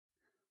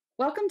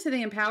Welcome to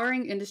the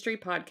Empowering Industry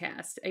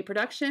Podcast, a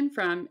production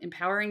from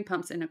Empowering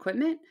Pumps and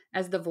Equipment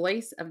as the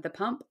voice of the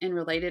pump and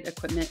related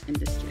equipment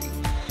industry.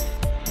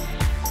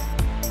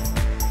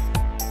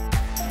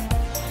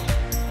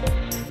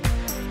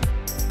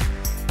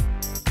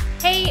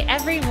 Hey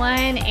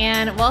everyone,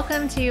 and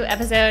welcome to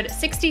episode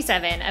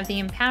 67 of the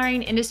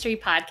Empowering Industry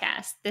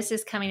Podcast. This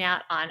is coming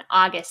out on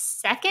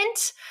August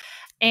 2nd,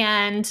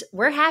 and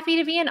we're happy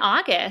to be in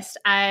August.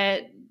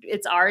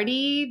 It's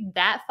already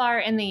that far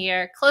in the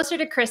year, closer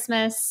to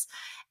Christmas,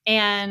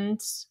 and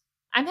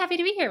I'm happy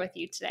to be here with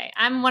you today.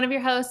 I'm one of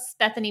your hosts,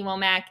 Bethany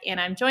Womack, and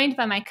I'm joined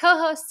by my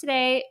co-host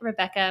today,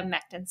 Rebecca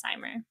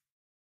Mechtenseimer.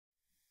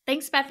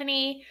 Thanks,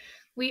 Bethany.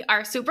 We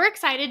are super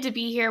excited to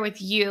be here with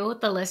you,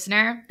 the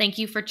listener. Thank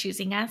you for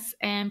choosing us,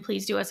 and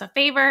please do us a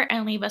favor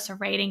and leave us a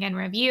rating and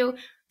review.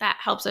 That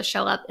helps us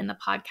show up in the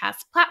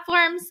podcast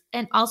platforms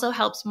and also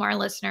helps more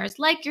listeners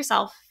like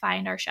yourself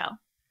find our show.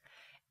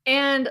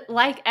 And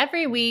like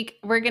every week,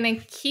 we're going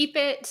to keep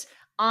it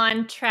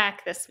on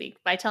track this week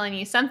by telling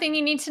you something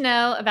you need to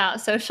know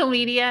about social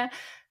media,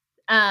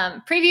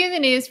 previewing the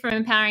news from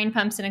Empowering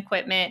Pumps and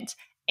Equipment,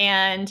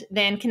 and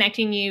then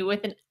connecting you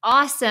with an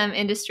awesome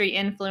industry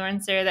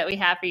influencer that we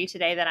have for you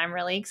today that I'm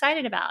really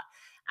excited about.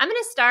 I'm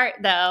going to start,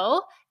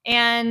 though.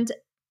 And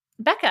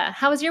Becca,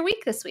 how was your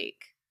week this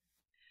week?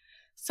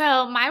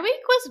 So my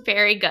week was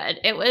very good.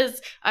 It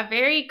was a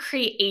very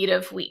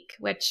creative week,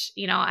 which,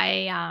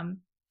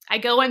 I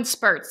go in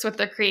spurts with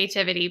the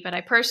creativity, but I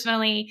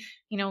personally,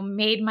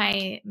 made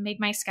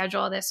my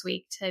schedule this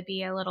week to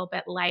be a little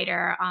bit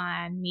lighter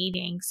on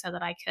meetings so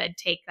that I could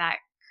take that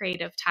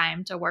creative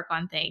time to work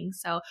on things.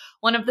 So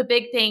one of the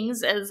big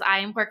things is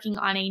I'm working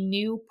on a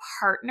new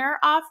partner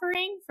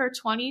offering for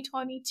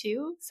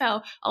 2022.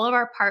 So all of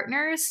our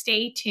partners,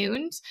 stay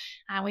tuned.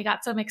 We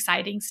got some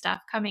exciting stuff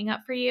coming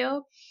up for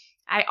you.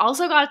 I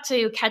also got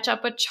to catch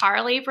up with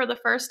Charli for the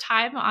first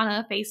time on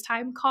a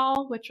FaceTime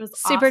call, which was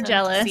super awesome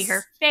jealous to see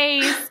her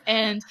face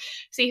and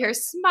see her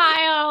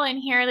smile and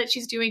hear that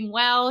she's doing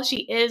well. She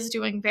is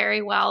doing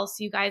very well.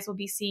 So you guys will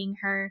be seeing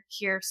her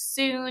here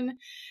soon.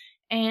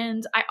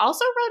 And I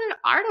also wrote an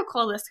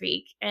article this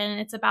week,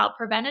 and it's about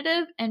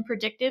preventative and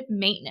predictive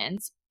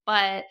maintenance,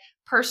 but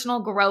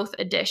personal growth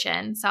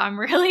edition. So I'm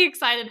really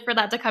excited for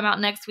that to come out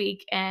next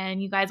week,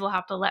 and you guys will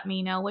have to let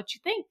me know what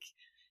you think.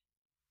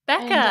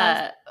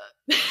 Becca,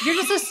 you're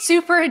just a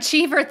super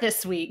achiever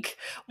this week.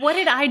 What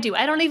did I do?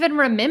 I don't even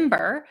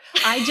remember.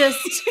 I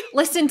just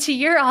listened to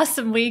your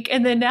awesome week,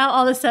 and then now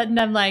all of a sudden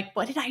I'm like,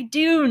 what did I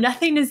do?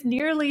 Nothing is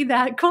nearly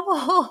that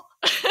cool.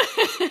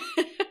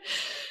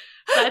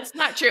 That's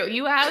not true.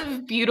 You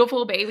have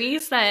beautiful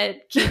babies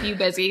that keep you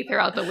busy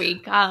throughout the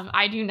week.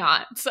 I do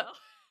not. So.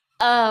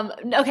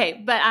 Okay,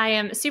 but I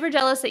am super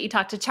jealous that you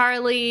talked to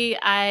Charli.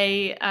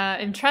 I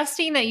am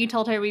trusting that you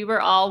told her we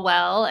were all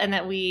well and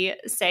that we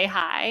say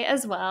hi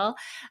as well.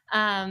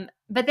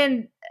 But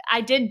then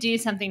I did do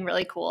something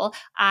really cool.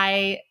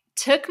 I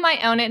took my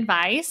own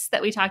advice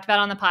that we talked about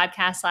on the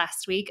podcast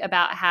last week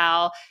about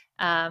how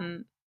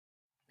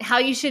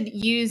you should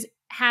use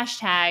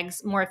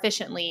hashtags more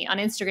efficiently on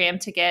Instagram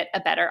to get a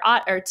better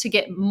or to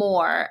get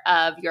more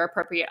of your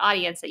appropriate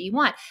audience that you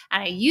want.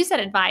 And I use that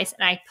advice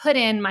and I put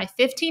in my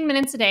 15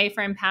 minutes a day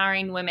for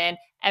empowering women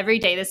every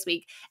day this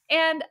week.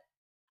 And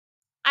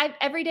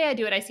every day I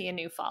do it, I see a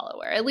new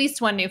follower, at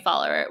least one new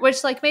follower, which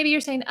maybe you're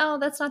saying, oh,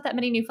 that's not that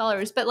many new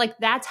followers, but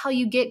that's how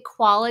you get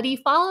quality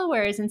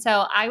followers. And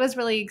so I was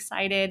really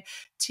excited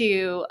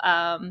to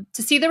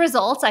see the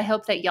results. I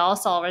hope that y'all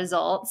saw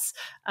results.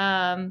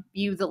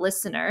 You, the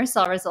listener,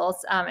 saw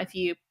results if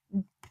you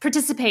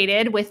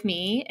participated with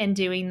me in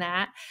doing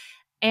that.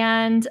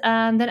 And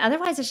then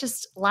otherwise, it's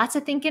just lots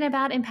of thinking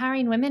about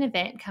Empowering Women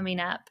event coming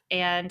up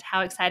and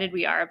how excited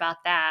we are about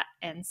that.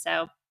 And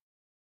so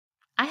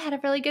I had a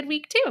really good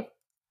week too.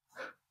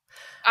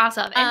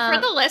 Awesome. And for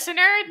the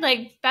listener,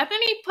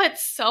 Bethany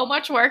puts so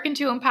much work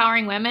into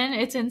empowering women.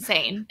 It's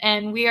insane.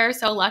 And we are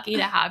so lucky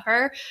to have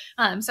her.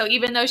 So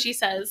even though she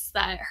says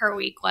that her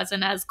week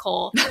wasn't as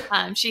cool,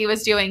 she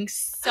was doing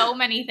so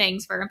many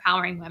things for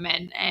empowering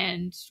women.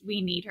 And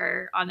we need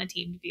her on the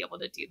team to be able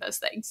to do those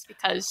things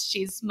because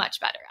she's much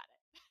better at it.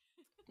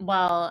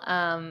 Well,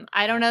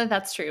 I don't know if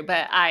that's true,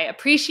 but I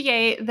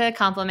appreciate the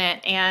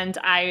compliment. And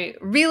I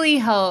really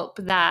hope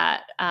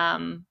that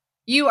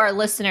you, our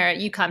listener,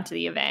 you come to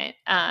the event,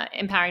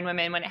 Empowering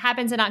Women. When it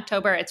happens in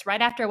October, it's right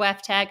after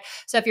WEF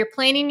So if you're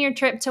planning your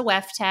trip to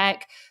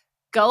WEF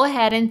go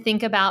ahead and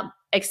think about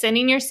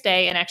extending your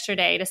stay an extra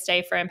day to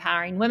stay for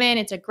Empowering Women.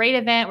 It's a great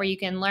event where you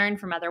can learn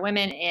from other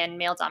women in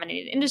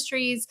male-dominated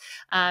industries.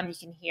 You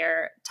can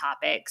hear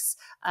topics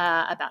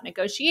about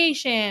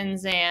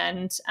negotiations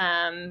and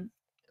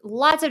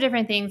lots of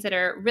different things that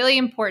are really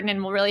important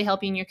and will really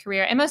help you in your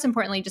career. And most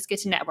importantly, just get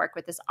to network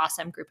with this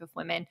awesome group of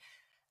women.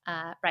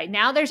 Right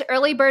now, there's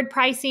early bird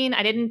pricing.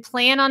 I didn't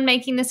plan on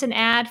making this an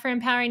ad for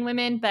Empowering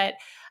Women, but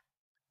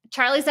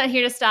Charli's not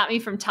here to stop me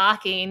from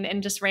talking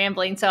and just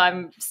rambling, so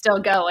I'm still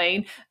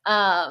going.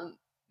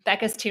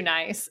 Becca's too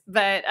nice.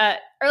 But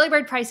early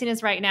bird pricing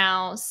is right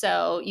now,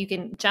 so you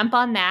can jump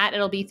on that.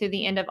 It'll be through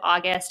the end of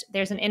August.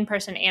 There's an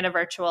in-person and a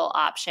virtual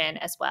option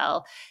as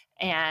well.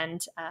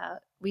 And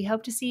we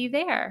hope to see you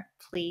there,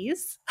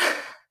 please.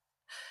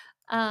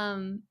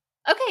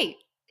 Okay,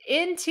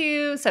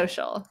 into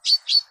social.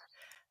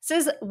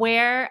 This is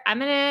where I'm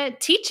going to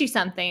teach you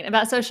something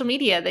about social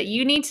media that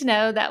you need to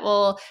know that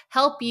will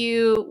help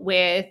you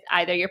with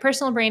either your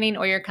personal branding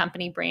or your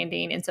company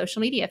branding in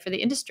social media for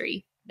the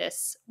industry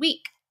this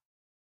week.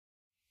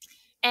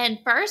 And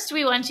first,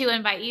 we want to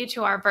invite you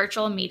to our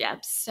virtual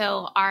meetups.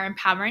 So our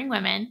Empowering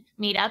Women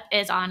meetup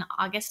is on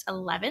August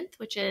 11th,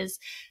 which is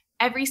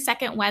every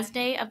second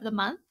Wednesday of the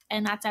month,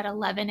 and that's at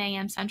 11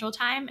 a.m. Central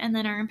Time. And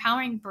then our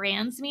Empowering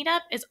Brands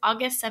meetup is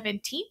August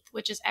 17th,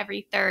 which is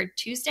every third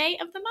Tuesday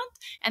of the month,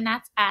 and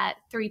that's at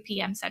 3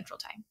 p.m. Central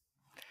Time.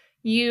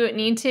 You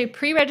need to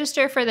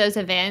pre-register for those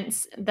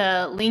events.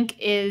 The link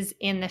is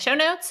in the show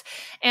notes.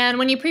 And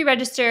when you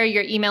pre-register,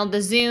 you're emailed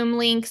the Zoom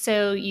link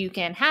so you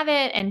can have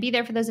it and be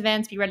there for those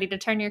events, be ready to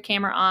turn your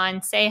camera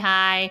on, say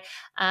hi.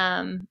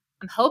 I'm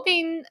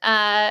hoping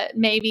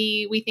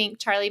maybe we think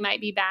Charli might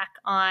be back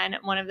on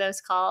one of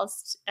those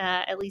calls,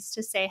 at least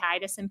to say hi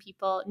to some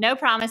people. No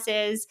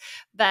promises,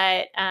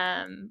 but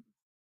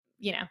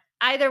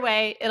either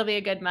way, it'll be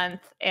a good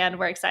month and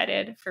we're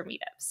excited for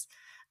meetups.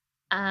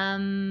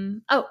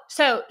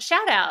 So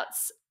shout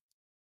outs.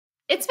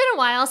 It's been a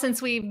while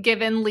since we've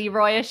given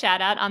Leroy a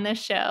shout out on this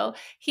show.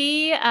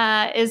 He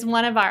is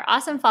one of our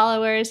awesome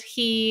followers.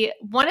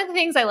 One of the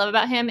things I love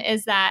about him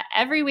is that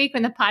every week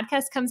when the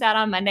podcast comes out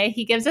on Monday,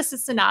 he gives us a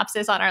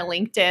synopsis on our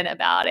LinkedIn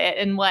about it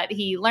and what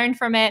he learned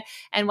from it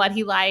and what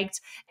he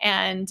liked.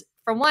 And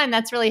for one,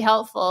 that's really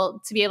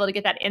helpful to be able to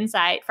get that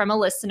insight from a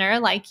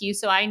listener like you,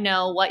 so I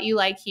know what you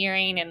like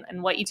hearing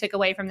and what you took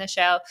away from the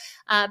show.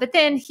 But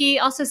then he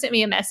also sent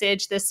me a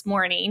message this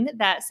morning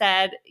that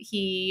said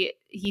he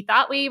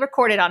thought we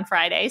recorded on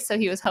Friday, so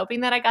he was hoping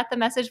that I got the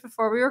message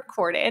before we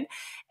recorded,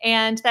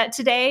 and that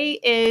today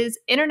is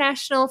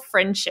International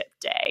Friendship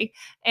Day.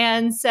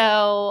 And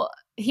so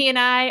he and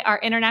I are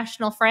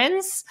international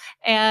friends,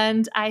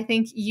 and I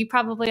think you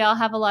probably all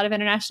have a lot of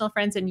international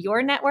friends in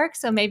your network,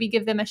 so maybe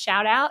give them a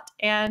shout out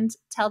and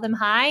tell them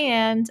hi,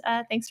 and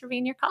thanks for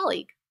being your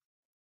colleague.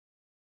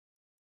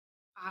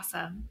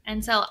 Awesome.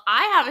 And so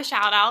I have a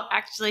shout out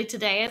actually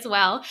today as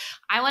well.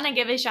 I want to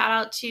give a shout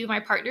out to my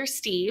partner,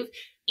 Steve.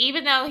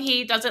 Even though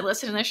he doesn't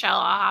listen to the show,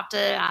 I'll have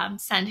to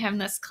send him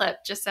this clip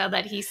just so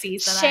that he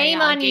sees that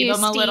Shame I on gave you,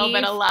 him a little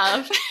bit of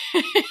love.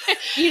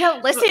 You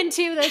don't listen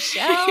to the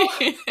show.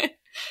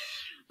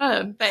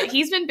 But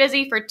he's been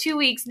busy for 2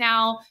 weeks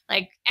now,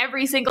 like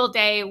every single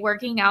day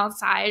working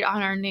outside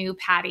on our new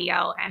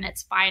patio, and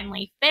it's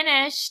finally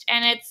finished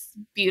and it's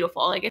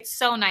beautiful. Like, it's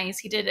so nice.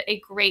 He did a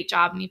great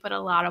job and he put a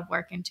lot of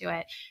work into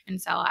it.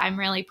 And so I'm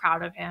really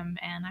proud of him,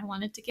 and I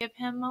wanted to give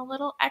him a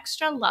little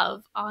extra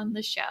love on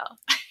the show.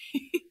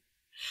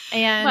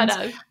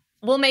 And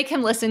we'll make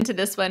him listen to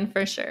this one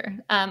for sure.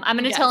 I'm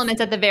going to tell him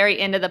it's at the very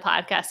end of the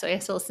podcast, so he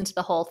has to listen to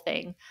the whole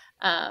thing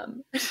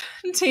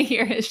to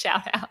hear his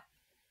shout out.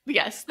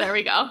 Yes, there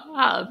we go.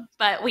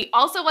 But we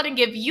also want to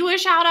give you a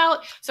shout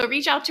out. So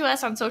reach out to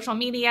us on social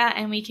media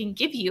and we can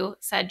give you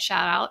said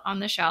shout out on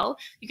the show.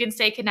 You can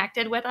stay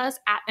connected with us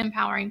at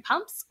Empowering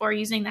Pumps or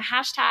using the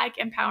hashtag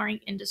Empowering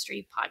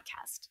Industry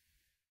Podcast.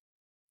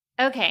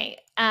 Okay.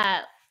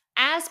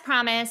 As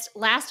promised,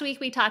 last week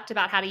we talked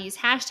about how to use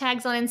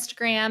hashtags on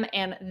Instagram.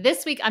 And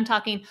this week I'm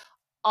talking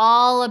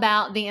all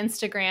about the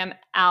Instagram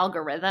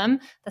algorithm.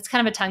 That's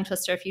kind of a tongue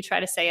twister if you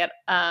try to say it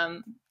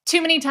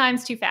too many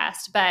times too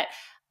fast. But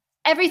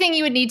everything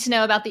you would need to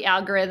know about the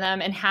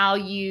algorithm and how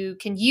you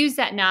can use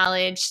that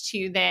knowledge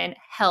to then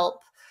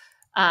help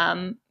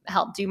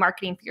do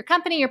marketing for your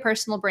company, your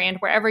personal brand,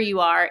 wherever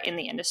you are in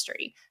the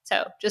industry.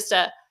 So just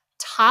a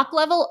top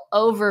level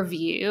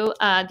overview.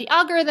 The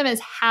algorithm is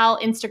how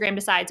Instagram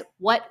decides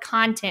what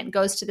content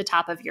goes to the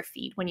top of your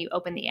feed when you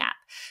open the app.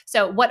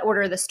 So what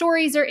order the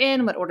stories are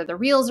in, what order the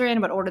reels are in,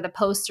 what order the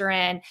posts are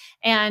in,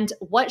 and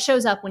what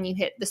shows up when you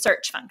hit the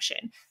search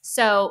function.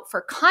 So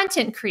for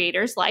content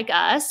creators like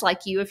us,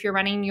 like you, if you're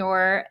running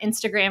your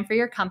Instagram for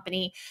your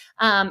company,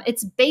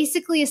 it's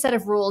basically a set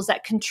of rules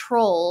that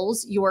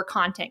controls your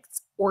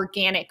content's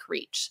organic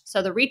reach.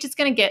 So the reach it's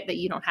going to get that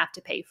you don't have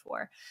to pay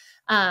for.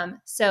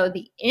 So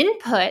the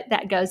input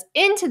that goes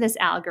into this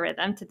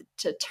algorithm to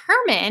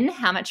determine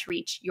how much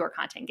reach your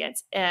content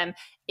gets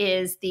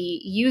is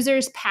the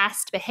user's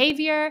past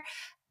behavior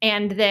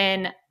and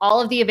then all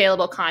of the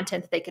available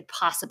content that they could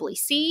possibly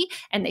see.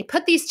 And they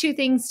put these two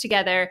things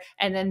together,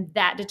 and then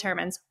that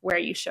determines where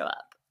you show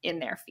up in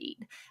their feed.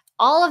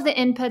 All of the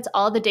inputs,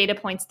 all the data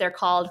points, they're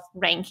called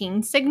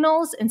ranking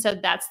signals. And so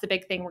that's the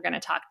big thing we're going to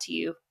talk to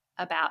you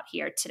about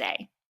here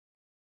today.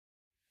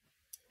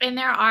 And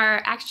there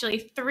are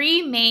actually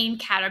 3 main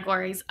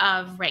categories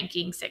of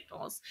ranking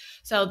signals.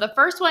 So the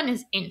first one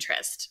is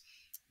interest.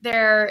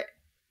 There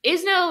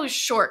is no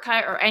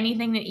shortcut or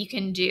anything that you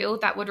can do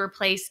that would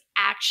replace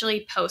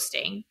actually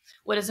posting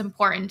what is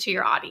important to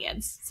your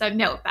audience. So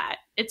note that.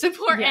 It's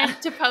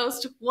important to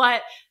post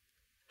what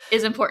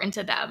is important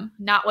to them,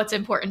 not what's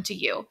important to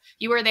you.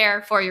 You are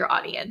there for your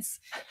audience.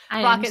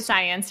 And rocket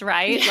science,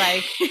 right?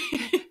 Like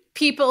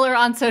people are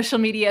on social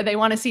media. They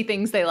want to see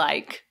things they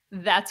like.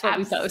 That's what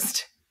we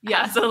post.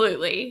 Yeah.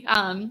 Absolutely.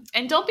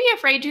 And don't be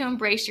afraid to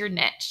embrace your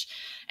niche.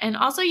 And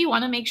also you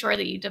want to make sure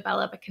that you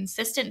develop a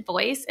consistent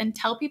voice and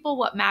tell people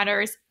what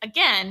matters,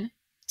 again,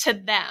 to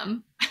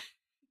them.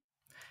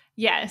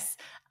 Yes.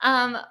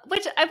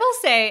 Which I will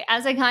say,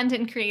 as a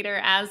content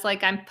creator, as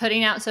like I'm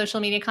putting out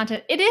social media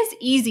content, it is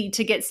easy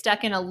to get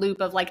stuck in a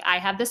loop of like, I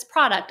have this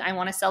product, I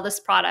want to sell this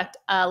product,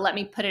 let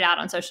me put it out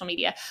on social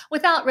media,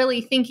 without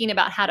really thinking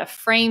about how to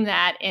frame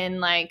that in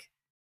like,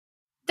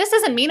 this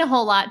doesn't mean a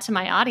whole lot to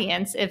my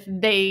audience if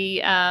they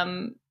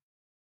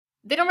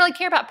don't really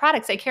care about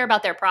products. They care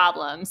about their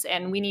problems,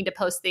 and we need to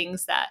post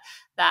things that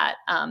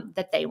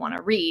they want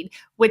to read.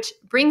 Which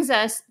brings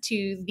us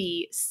to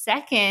the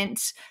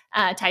second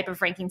type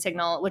of ranking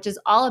signal, which is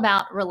all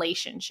about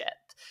relationship.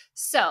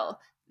 So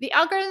the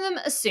algorithm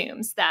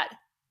assumes that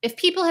if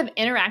people have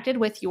interacted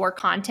with your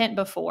content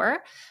before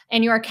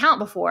and your account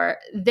before,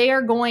 they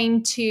are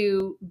going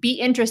to be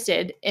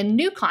interested in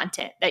new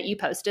content that you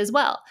post as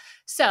well.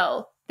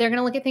 So they're going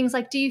to look at things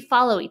like, do you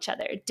follow each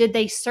other? Did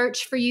they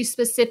search for you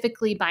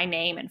specifically by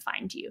name and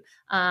find you?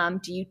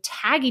 Do you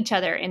tag each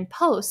other in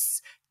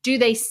posts? Do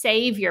they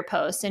save your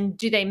posts? And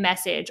do they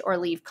message or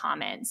leave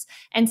comments?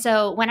 And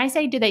so when I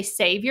say, do they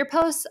save your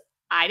posts?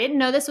 I didn't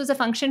know this was a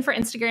function for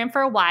Instagram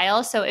for a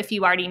while. So if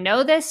you already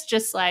know this,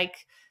 just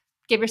like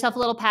give yourself a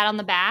little pat on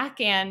the back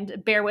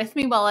and bear with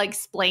me while I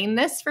explain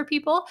this for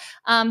people.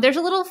 There's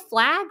a little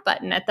flag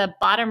button at the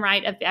bottom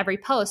right of every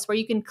post where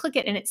you can click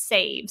it and it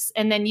saves.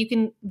 And then you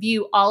can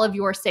view all of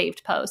your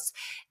saved posts.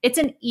 It's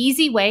an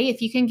easy way,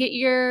 if you can get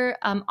your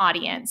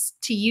audience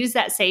to use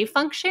that save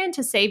function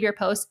to save your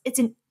posts, it's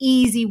an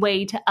easy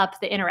way to up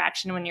the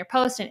interaction when you're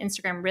posting. And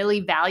Instagram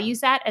really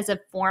values that as a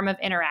form of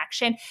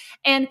interaction.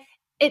 And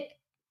it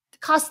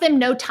costs them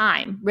no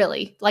time,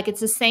 really. Like it's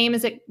the same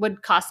as it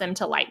would cost them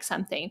to like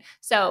something.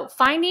 So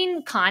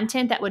finding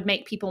content that would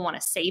make people want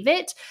to save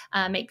it,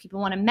 make people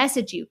want to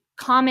message you,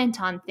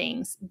 comment on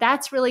things,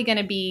 that's really going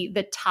to be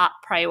the top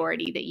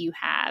priority that you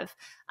have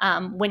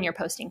when you're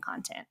posting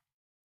content.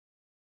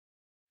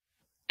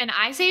 And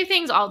I save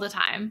things all the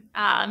time.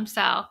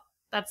 So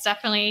that's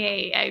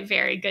definitely a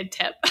very good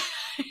tip.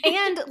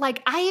 And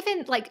like, I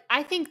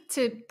think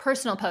to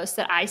personal posts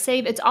that I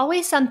save, it's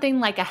always something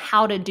like a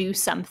how to do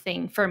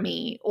something for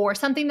me or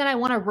something that I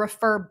want to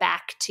refer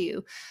back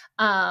to.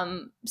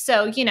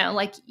 So, you know,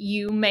 like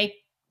you make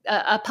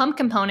a pump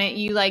component,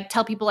 you like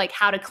tell people like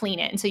how to clean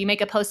it. And so you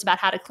make a post about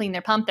how to clean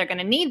their pump. They're going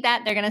to need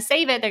that. They're going to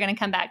save it. They're going to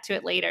come back to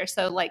it later.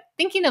 So like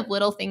thinking of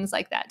little things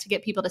like that to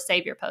get people to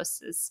save your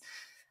posts is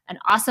an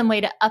awesome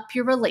way to up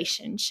your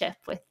relationship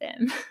with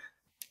them.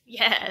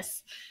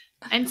 Yes.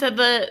 And so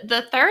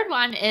the third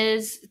one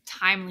is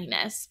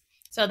timeliness.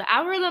 So the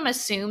algorithm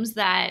assumes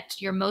that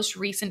your most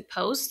recent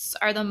posts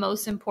are the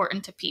most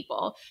important to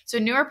people. So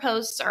newer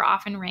posts are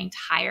often ranked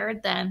higher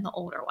than the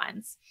older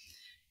ones.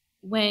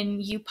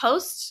 When you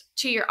post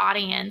to your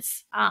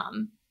audience,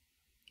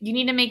 you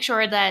need to make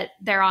sure that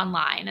they're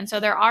online. And so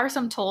there are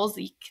some tools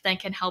that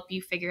can help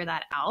you figure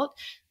that out.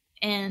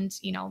 And,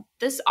 you know,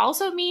 this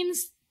also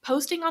means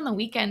posting on the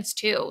weekends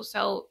too.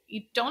 So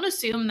you don't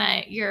assume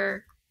that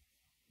your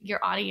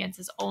audience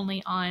is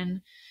only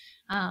on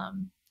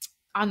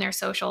their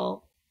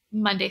social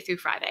Monday through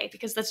Friday,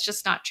 because that's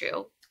just not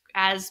true.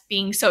 As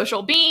being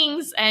social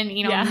beings and,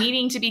 you know,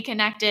 needing to be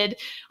connected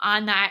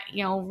on that,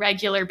 you know,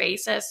 regular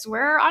basis,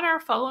 we're on our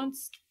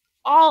phones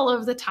all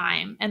of the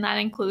time. And that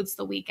includes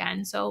the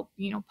weekend. So,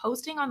 you know,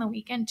 posting on the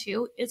weekend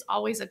too is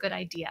always a good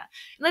idea.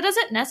 And that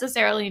doesn't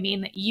necessarily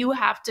mean that you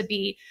have to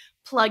be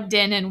plugged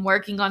in and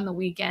working on the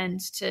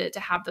weekend to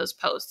have those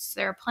posts.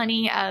 There are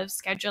plenty of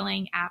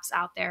scheduling apps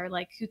out there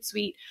like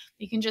Hootsuite.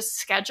 You can just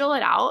schedule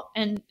it out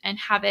and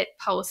have it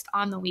post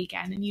on the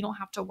weekend, and you don't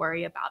have to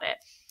worry about it.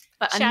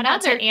 But shout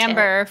out to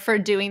Amber for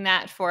doing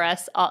that for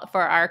us,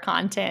 for our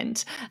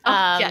content.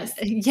 Yes.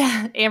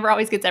 Yeah, Amber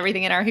always gets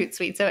everything in our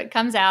Hootsuite, so it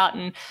comes out,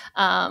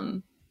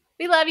 and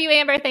we love you,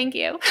 Amber. Thank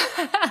you.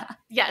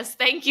 Yes,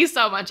 thank you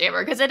so much,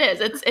 Amber, because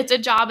it's a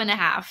job and a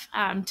half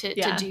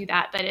to do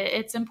that. But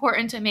it's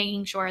important to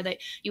making sure that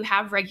you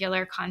have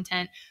regular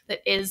content that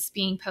is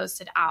being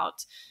posted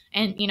out.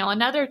 And, you know,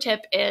 another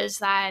tip is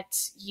that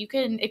you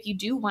can, if you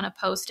do want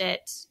to post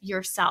it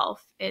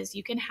yourself, is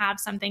you can have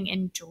something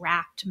in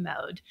draft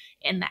mode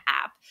in the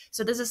app.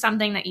 So this is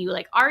something that you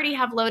like already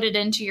have loaded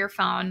into your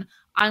phone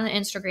on the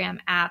Instagram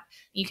app.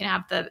 You can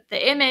have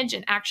the image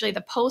and actually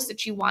the post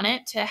that you want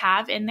it to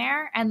have in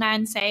there, and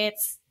then say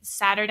it's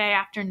Saturday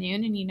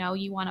afternoon and you know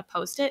you want to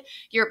post it,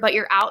 but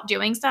you're out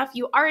doing stuff.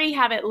 You already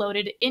have it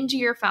loaded into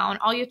your phone.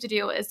 All you have to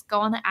do is go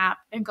on the app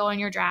and go in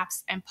your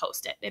drafts and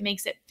post it. It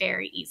makes it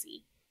very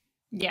easy.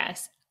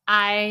 Yes,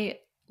 I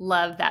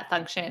love that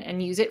function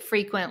and use it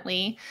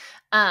frequently.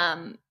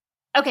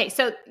 Okay,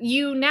 so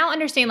you now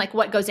understand like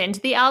what goes into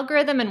the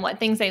algorithm and what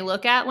things they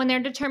look at when they're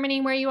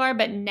determining where you are.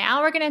 But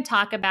now we're going to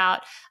talk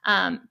about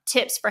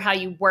tips for how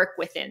you work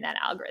within that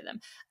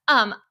algorithm.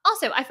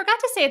 Also, I forgot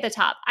to say at the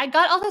top, I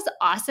got all this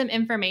awesome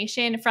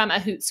information from a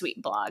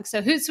Hootsuite blog. So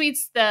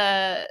Hootsuite's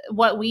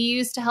what we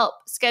use to help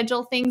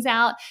schedule things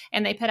out,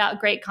 and they put out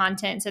great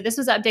content. So this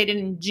was updated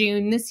in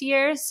June this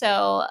year.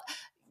 So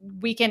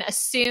we can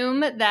assume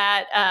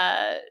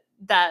that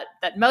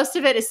that most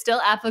of it is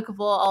still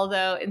applicable,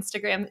 although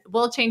Instagram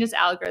will change its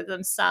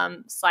algorithm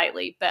some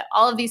slightly. But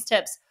all of these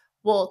tips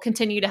will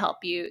continue to help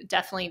you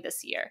definitely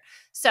this year.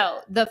 So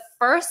the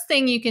first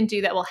thing you can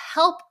do that will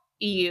help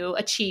you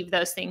achieve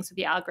those things with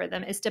the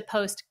algorithm is to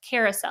post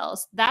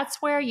carousels.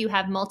 That's where you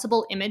have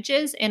multiple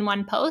images in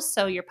one post.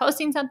 So you're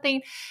posting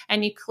something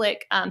and you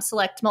click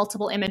select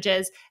multiple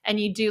images, and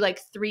you do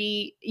like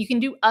 3, you can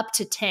do up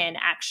to 10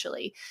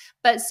 actually.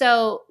 But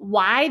so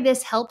why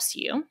this helps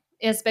you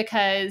is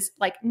because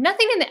like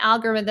nothing in the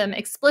algorithm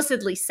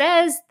explicitly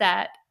says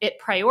that it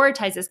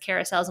prioritizes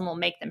carousels and will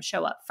make them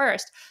show up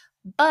first,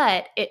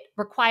 but it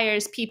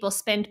requires people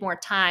spend more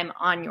time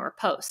on your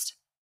post.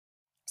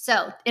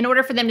 So in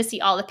order for them to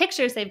see all the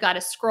pictures, they've got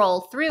to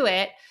scroll through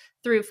it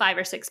through 5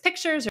 or 6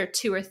 pictures or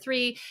 2 or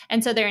 3.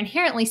 And so they're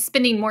inherently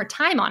spending more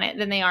time on it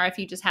than they are if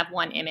you just have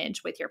one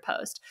image with your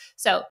post.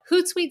 So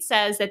Hootsuite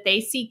says that they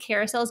see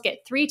carousels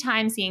get 3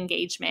 times the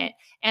engagement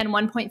and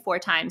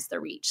 1.4 times the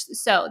reach.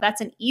 So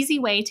that's an easy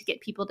way to get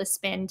people to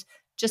spend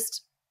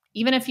just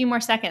even a few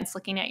more seconds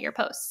looking at your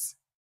posts.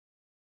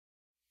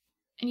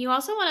 And you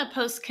also want to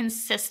post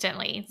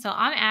consistently. So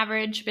on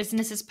average,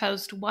 businesses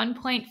post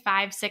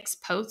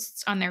 1.56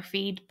 posts on their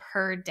feed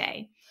per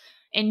day.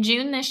 In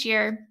June this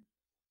year,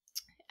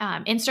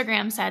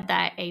 Instagram said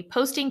that a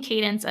posting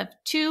cadence of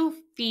 2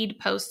 feed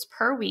posts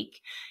per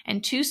week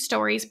and 2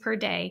 stories per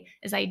day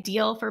is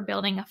ideal for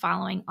building a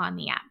following on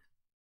the app.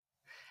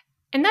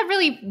 And that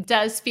really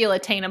does feel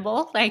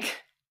attainable.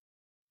 Like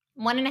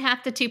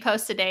 1.5 to 2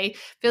 posts a day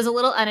feels a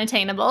little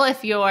unattainable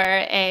if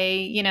you're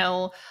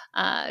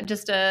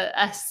just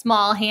a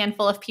small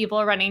handful of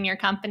people running your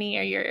company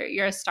or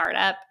you're a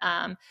startup.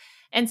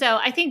 And so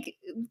I think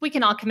we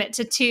can all commit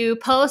to 2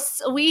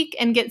 posts a week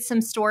and get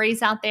some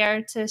stories out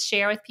there to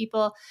share with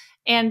people.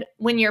 And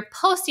when you're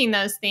posting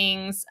those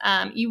things,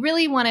 you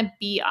really want to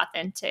be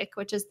authentic,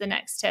 which is the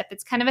next tip.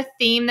 It's kind of a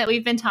theme that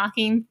we've been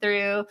talking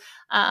through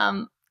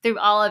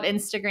all of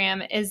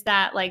Instagram, is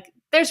that like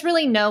there's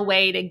really no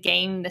way to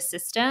game the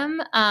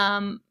system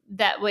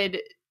that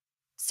would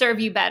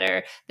serve you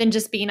better than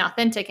just being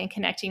authentic and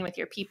connecting with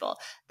your people.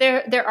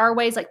 There are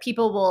ways, like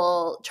people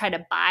will try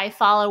to buy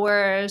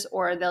followers,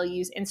 or they'll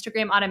use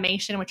Instagram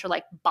automation, which are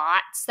like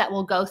bots that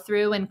will go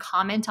through and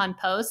comment on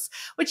posts,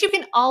 which you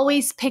can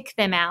always pick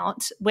them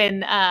out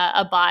when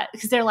a bot,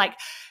 because they're like,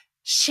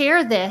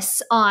 share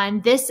this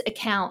on this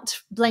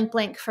account, blank,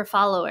 blank for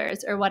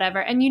followers or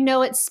whatever. And you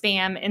know it's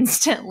spam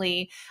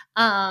instantly.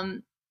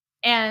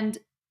 And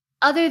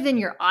other than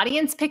your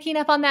audience picking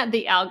up on that,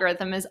 the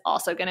algorithm is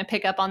also going to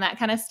pick up on that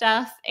kind of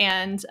stuff.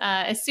 And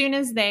as soon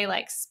as they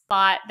like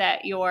spot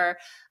that you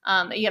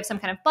have some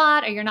kind of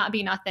bot, or you're not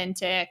being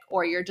authentic,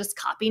 or you're just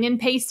copying and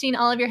pasting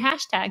all of your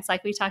hashtags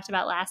like we talked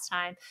about last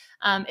time,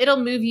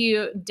 it'll move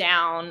you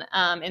down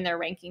in their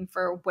ranking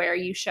for where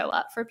you show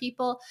up for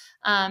people.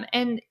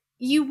 And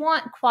you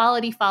want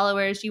quality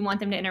followers. You want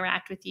them to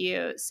interact with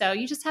you. So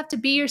you just have to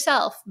be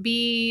yourself,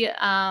 be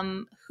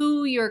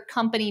who your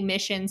company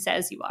mission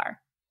says you are.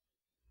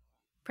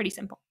 Pretty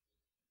simple.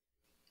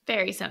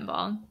 Very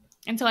simple.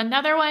 And so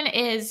another one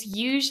is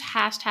use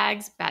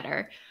hashtags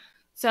better.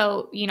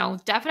 So,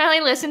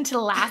 definitely listen to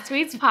last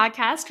week's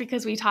podcast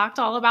because we talked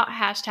all about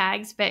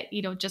hashtags, but,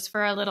 just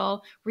for a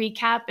little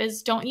recap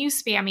is don't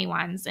use spammy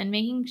ones, and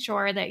making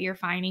sure that you're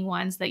finding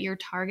ones that your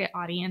target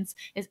audience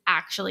is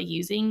actually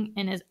using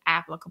and is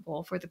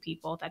applicable for the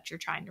people that you're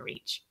trying to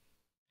reach.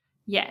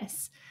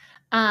 Yes.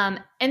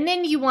 And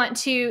then you want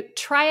to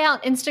try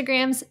out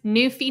Instagram's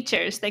new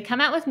features. They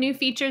come out with new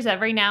features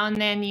every now and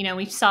then.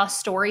 We saw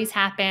stories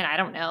happen,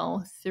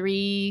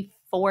 3-4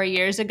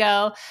 years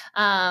ago.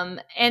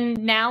 And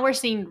now we're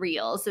seeing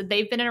Reels.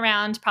 They've been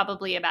around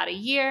probably about a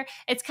year.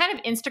 It's kind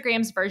of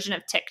Instagram's version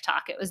of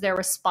TikTok. It was their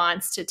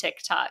response to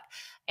TikTok.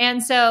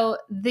 And so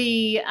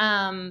the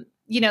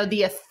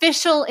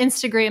official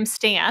Instagram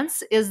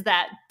stance is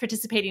that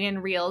participating in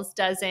Reels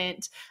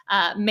doesn't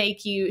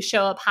make you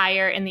show up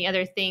higher in the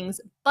other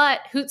things.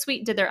 But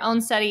Hootsuite did their own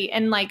study.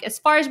 And like, as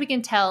far as we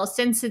can tell,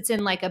 since it's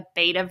in like a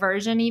beta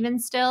version even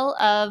still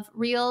of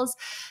Reels,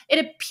 it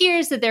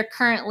appears that they're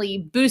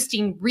currently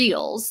boosting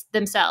Reels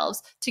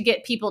themselves to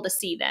get people to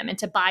see them and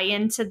to buy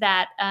into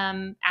that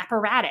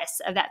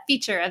apparatus of that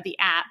feature of the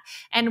app.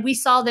 And we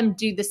saw them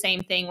do the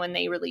same thing when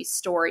they released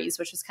Stories,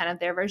 which was kind of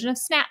their version of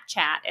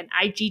Snapchat, and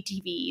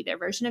IGTV, their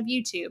version of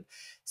YouTube.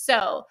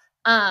 So,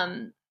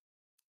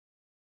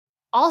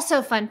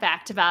 also, fun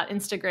fact about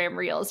Instagram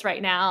Reels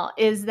right now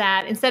is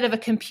that instead of a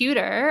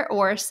computer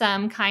or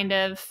some kind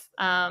of,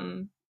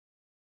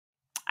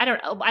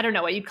 I don't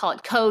know what you'd call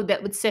it, code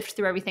that would sift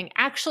through everything.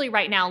 Actually,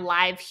 right now,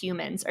 live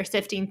humans are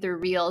sifting through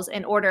reels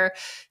in order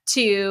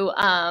to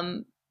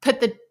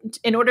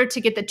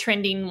get the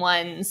trending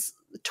ones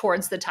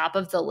towards the top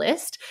of the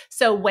list.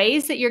 So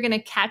ways that you're going to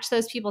catch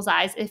those people's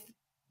eyes, if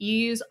you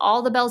use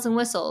all the bells and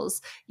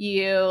whistles,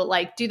 you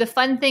like do the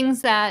fun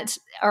things that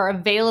are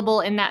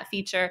available in that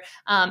feature,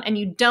 and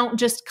you don't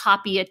just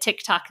copy a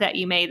TikTok that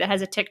you made that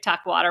has a TikTok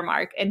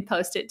watermark and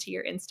post it to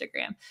your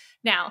Instagram.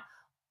 Now,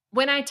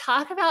 when I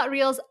talk about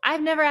reels,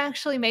 I've never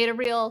actually made a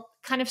reel.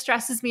 Kind of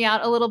stresses me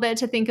out a little bit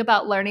to think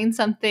about learning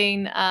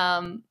something,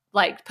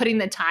 like putting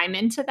the time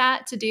into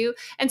that to do.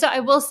 And so I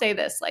will say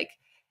this, like,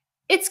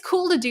 it's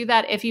cool to do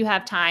that if you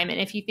have time and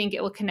if you think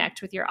it will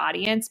connect with your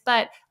audience,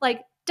 but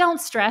like, don't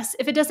stress.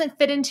 If it doesn't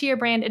fit into your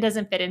brand, it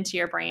doesn't fit into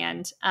your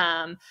brand.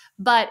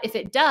 But if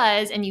it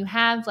does, and you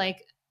have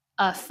like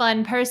a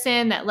fun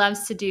person that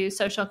loves to do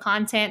social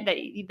content, that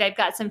they've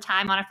got some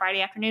time on a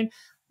Friday afternoon,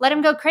 let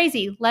them go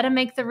crazy. Let them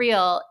make the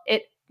reel.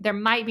 There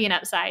might be an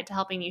upside to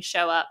helping you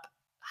show up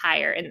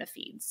higher in the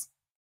feeds.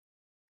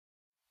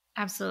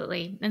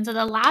 Absolutely. And so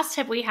the last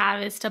tip we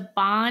have is to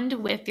bond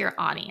with your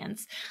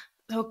audience.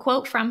 So a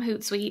quote from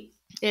Hootsuite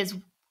is,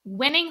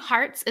 "Winning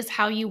hearts is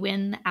how you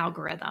win the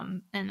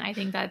algorithm." And I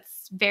think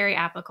that's very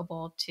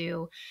applicable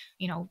to,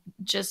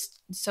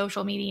 just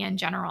social media in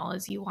general.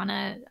 Is you want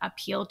to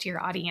appeal to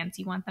your audience.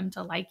 You want them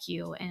to like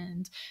you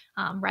and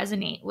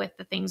resonate with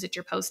the things that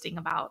you're posting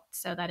about,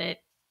 so that it,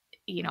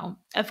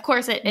 of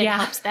course it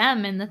helps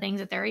them and the things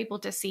that they're able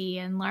to see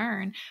and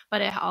learn,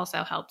 but it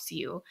also helps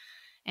you.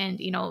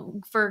 And,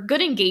 for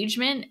good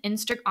engagement,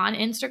 on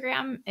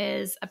Instagram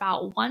is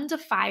about 1% to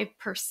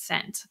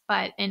 5%.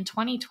 But in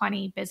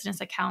 2020,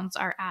 business accounts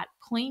are at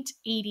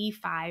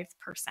 0.85%.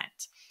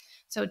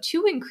 So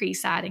to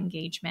increase that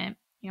engagement,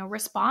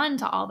 respond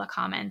to all the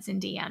comments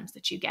and DMs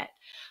that you get,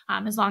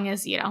 as long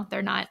as,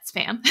 they're not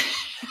spam.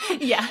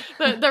 Yeah.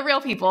 the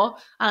real people,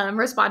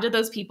 respond to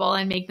those people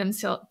and make them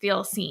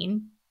feel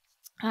seen.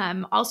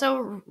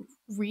 Also,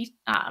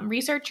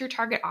 research your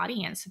target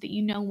audience so that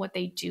you know what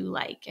they do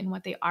like and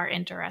what they are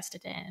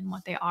interested in and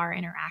what they are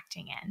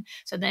interacting in.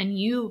 So then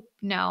you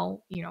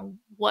know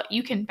what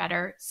you can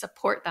better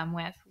support them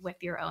with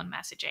your own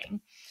messaging.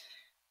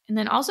 And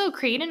then also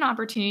create an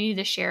opportunity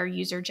to share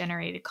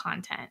user-generated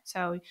content.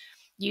 So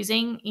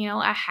using,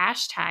 a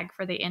hashtag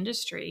for the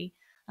industry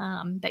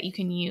that you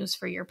can use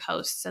for your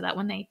posts, so that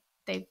when they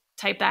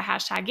type that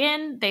hashtag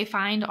in, they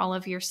find all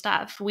of your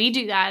stuff. We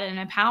do that in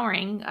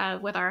Empowering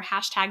with our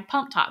hashtag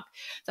Pump Talk.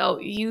 So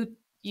you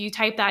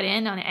type that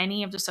in on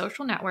any of the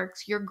social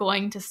networks, you're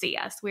going to see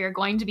us. We are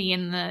going to be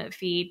in the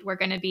feed. We're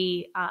going to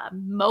be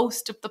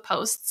most of the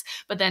posts,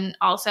 but then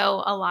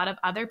also a lot of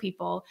other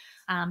people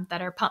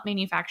that are pump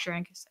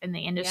manufacturers in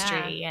the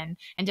industry, and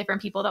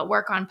different people that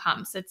work on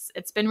pumps.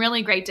 It's been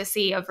really great to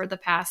see over the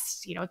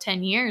past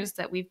 10 years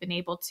that we've been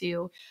able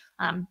to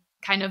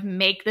kind of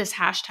make this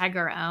hashtag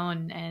our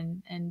own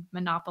and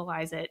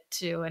monopolize it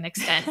to an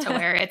extent to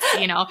where it's,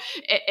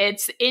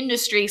 it's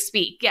industry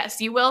speak.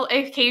 Yes, you will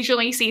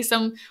occasionally see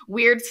some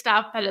weird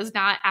stuff that is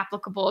not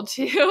applicable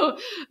to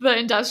the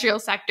industrial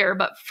sector,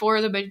 but for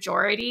the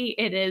majority,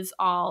 it is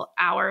all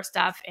our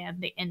stuff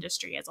and the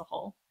industry as a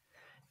whole.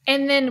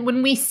 And then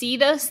when we see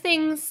those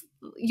things,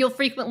 you'll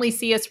frequently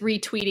see us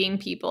retweeting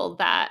people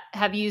that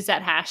have used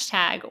that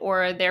hashtag,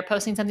 or they're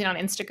posting something on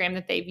Instagram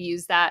that they've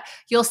used that.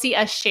 You'll see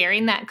us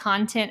sharing that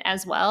content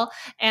as well.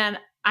 And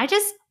I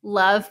just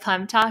love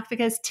Pump Talk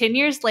because 10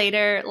 years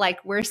later,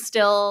 like, we're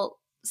still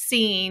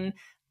seeing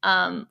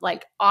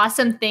like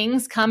awesome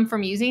things come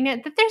from using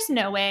it that there's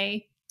no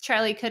way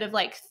Charli could have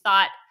like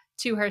thought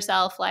to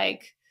herself,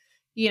 like,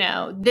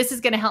 this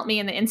is going to help me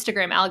in the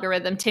Instagram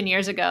algorithm 10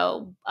 years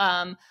ago.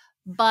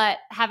 But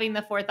having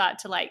the forethought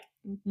to like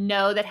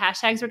know that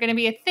hashtags were going to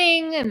be a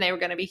thing and they were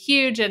going to be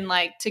huge, and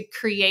like to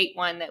create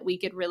one that we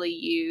could really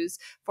use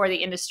for the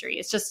industry.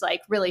 It's just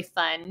like really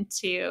fun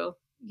to,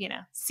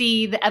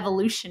 see the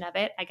evolution of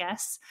it, I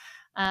guess.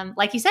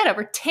 Like you said,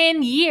 over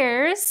 10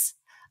 years,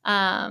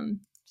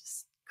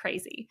 just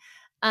crazy.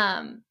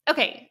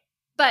 Okay.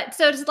 But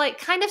so to like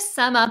kind of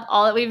sum up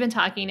all that we've been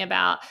talking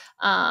about,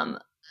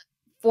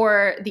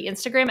 for the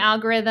Instagram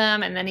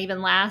algorithm, and then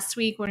even last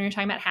week when we were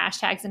talking about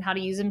hashtags and how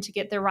to use them to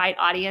get the right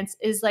audience,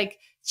 is like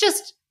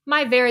just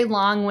my very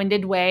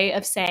long-winded way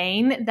of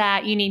saying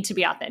that you need to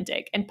be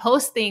authentic and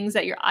post things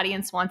that your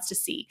audience wants to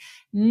see,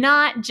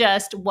 not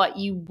just what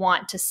you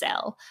want to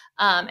sell.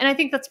 And I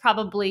think that's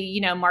probably,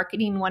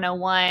 marketing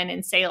 101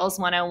 and sales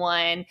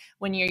 101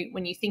 when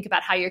you think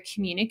about how you're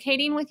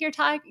communicating with your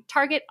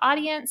target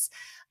audience.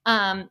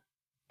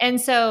 And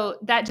so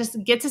that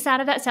just gets us out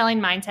of that selling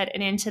mindset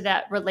and into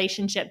that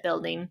relationship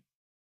building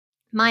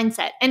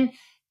mindset. And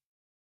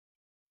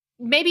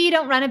maybe you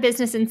don't run a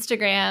business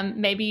Instagram,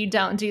 maybe you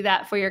don't do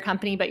that for your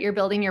company, but you're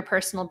building your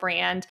personal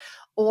brand,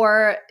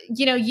 or,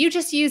 you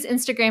just use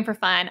Instagram for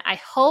fun. I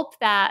hope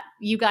that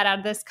you got out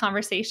of this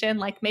conversation,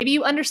 like maybe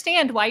you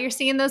understand why you're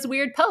seeing those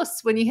weird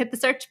posts when you hit the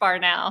search bar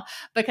now,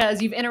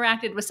 because you've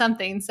interacted with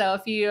something. So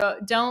if you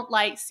don't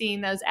like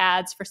seeing those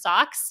ads for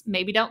socks,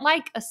 maybe don't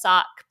like a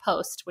sock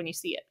post when you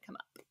see it come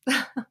up.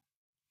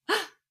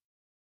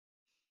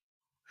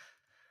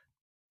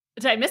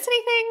 Did I miss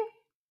anything?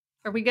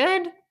 Are we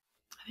good?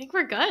 I think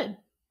we're good.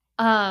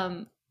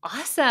 Awesome.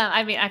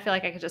 I mean, I feel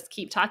like I could just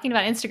keep talking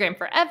about Instagram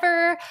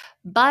forever,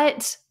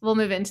 but we'll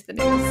move into the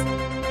news.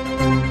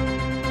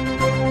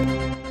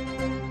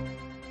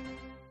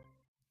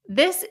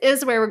 This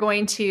is where we're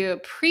going to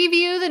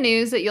preview the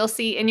news that you'll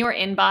see in your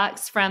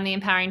inbox from the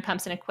Empowering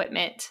Pumps and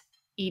Equipment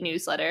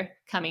e-newsletter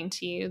coming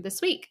to you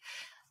this week.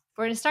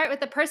 We're going to start with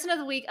the person of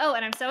the week. Oh,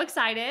 and I'm so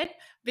excited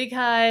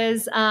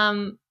because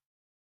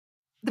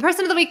the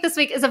person of the week this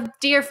week is a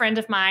dear friend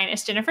of mine.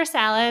 It's Jennifer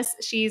Salas.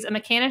 She's a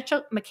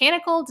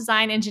mechanical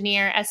design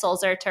engineer at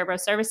Sulzer Turbo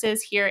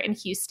Services here in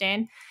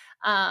Houston.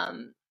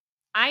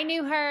 I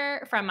knew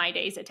her from my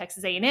days at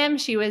Texas A&M.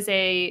 She was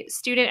a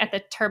student at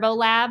the Turbo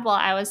Lab while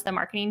I was the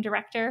marketing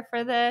director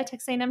for the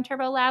Texas A&M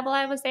Turbo Lab while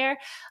I was there.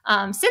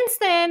 Since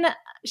then,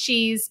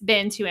 she's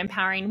been to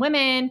Empowering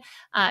Women.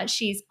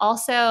 She's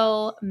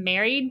also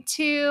married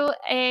to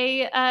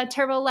a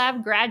Turbo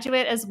Lab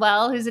graduate as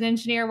well, who's an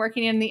engineer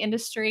working in the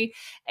industry.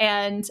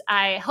 And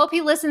I hope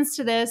he listens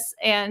to this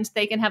and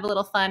they can have a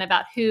little fun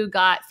about who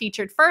got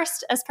featured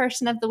first as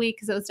person of the week,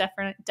 because it was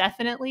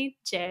definitely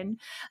Jen.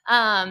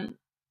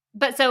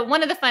 But so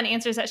one of the fun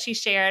answers that she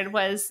shared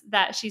was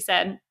that she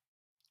said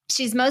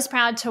she's most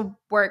proud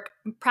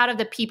of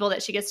the people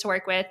that she gets to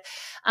work with,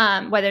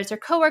 whether it's her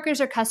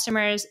coworkers or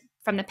customers,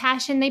 from the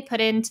passion they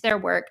put into their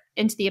work,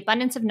 into the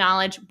abundance of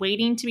knowledge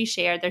waiting to be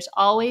shared. There's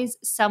always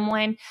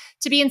someone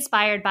to be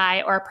inspired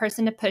by or a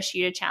person to push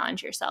you to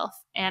challenge yourself.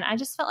 And I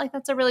just felt like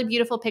that's a really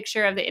beautiful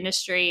picture of the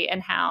industry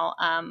and how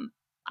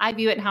I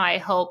view it, and how I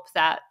hope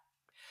that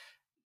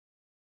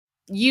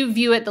you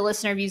view it, the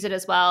listener views it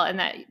as well,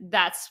 and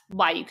that's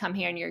why you come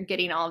here and you're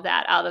getting all of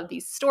that out of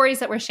these stories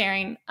that we're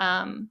sharing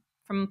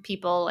from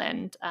people.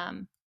 And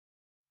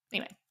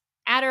anyway,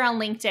 add her on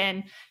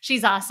LinkedIn.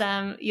 She's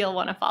awesome. You'll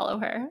want to follow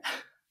her.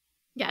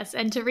 Yes,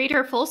 and to read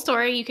her full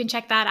story, you can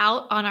check that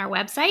out on our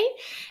website,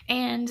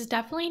 and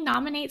definitely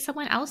nominate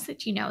someone else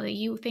that you know that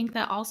you think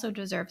that also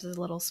deserves a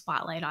little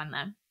spotlight on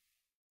them.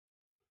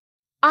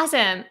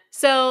 Awesome.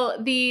 So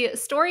the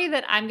story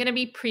that I'm going to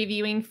be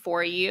previewing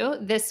for you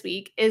this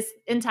week is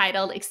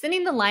entitled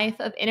Extending the Life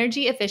of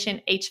Energy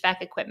Efficient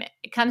HVAC Equipment.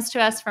 It comes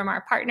to us from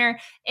our partner,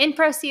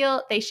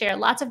 InProSeal. They share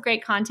lots of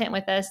great content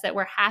with us that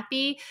we're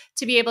happy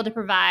to be able to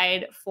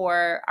provide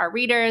for our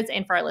readers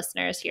and for our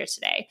listeners here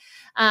today.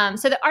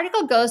 So the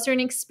article goes through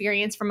an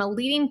experience from a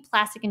leading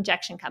plastic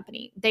injection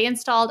company. They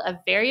installed a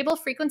variable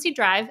frequency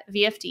drive,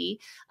 VFD,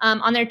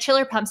 on their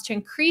chiller pumps to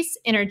increase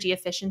energy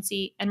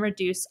efficiency and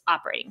reduce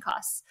operating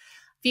costs.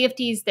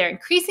 VFDs, they're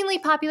increasingly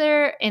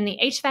popular in the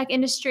HVAC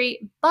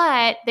industry,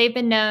 but they've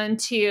been known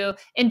to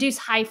induce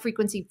high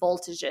frequency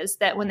voltages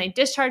that when they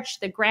discharge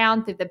to the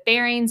ground through the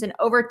bearings, and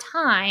over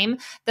time,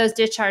 those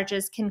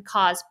discharges can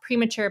cause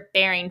premature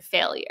bearing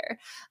failure.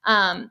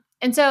 And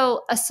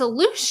so a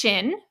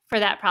solution for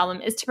that problem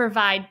is to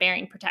provide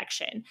bearing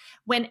protection.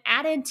 When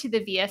added to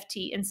the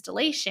VFD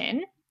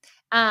installation,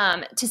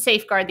 to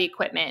safeguard the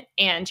equipment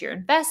and your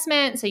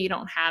investment so you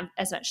don't have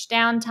as much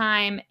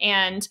downtime.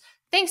 And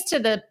thanks to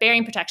the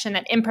bearing protection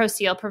that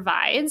InProSeal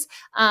provides,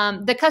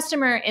 the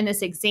customer in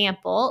this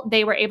example,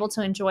 they were able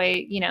to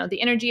enjoy,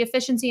 the energy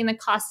efficiency and the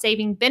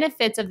cost-saving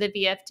benefits of the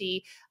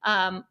VFD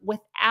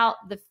without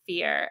the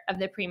fear of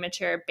the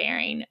premature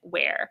bearing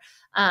wear,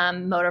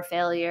 motor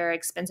failure,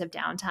 expensive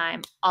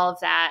downtime, all of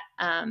that.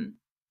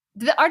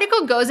 The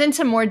article goes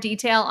into more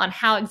detail on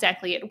how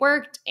exactly it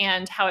worked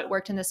and how it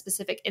worked in this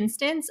specific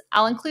instance.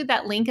 I'll include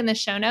that link in the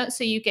show notes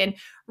so you can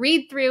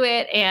read through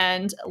it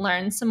and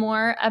learn some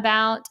more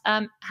about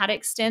how to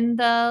extend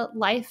the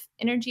life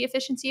energy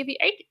efficiency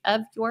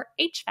of your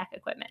HVAC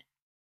equipment.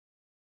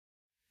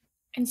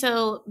 And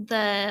so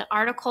the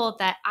article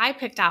that I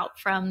picked out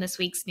from this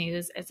week's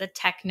news is a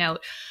tech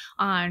note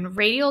on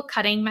radial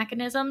cutting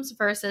mechanisms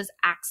versus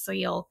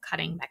axial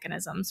cutting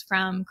mechanisms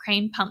from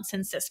Crane Pumps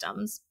and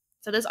Systems.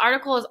 So this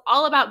article is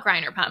all about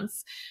grinder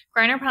pumps.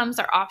 Grinder pumps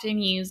are often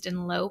used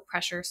in low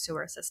pressure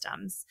sewer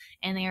systems,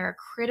 and they are a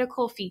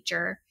critical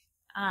feature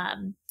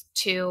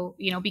to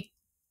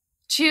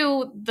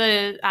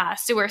the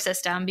sewer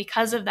system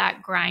because of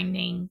that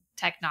grinding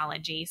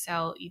technology.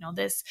 So,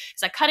 this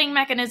is a cutting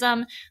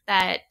mechanism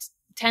that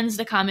tends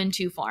to come in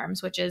two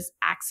forms, which is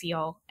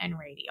axial and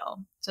radial.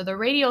 So the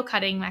radial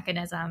cutting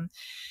mechanism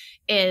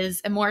is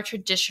a more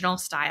traditional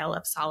style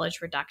of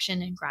solids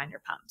reduction in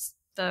grinder pumps.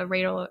 The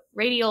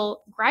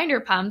radial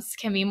grinder pumps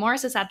can be more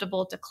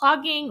susceptible to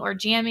clogging or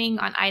jamming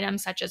on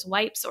items such as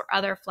wipes or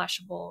other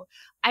flushable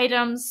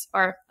items,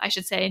 or I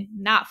should say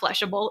not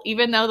flushable,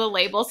 even though the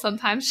label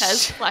sometimes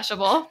says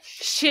flushable.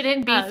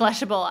 Shouldn't be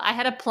flushable. I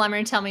had a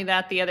plumber tell me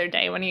that the other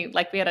day when we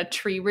had a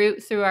tree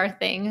root through our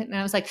thing, and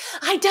I was like,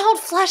 I don't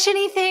flush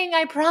anything,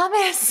 I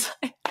promise.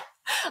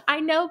 I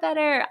know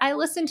better. I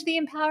listened to the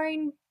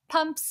Empowering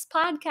Pumps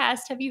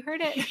podcast. Have you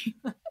heard it?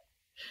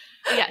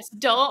 Yes,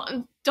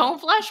 don't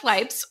flush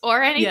wipes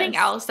or anything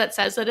else that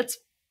says that it's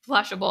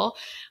flushable,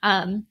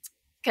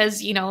 because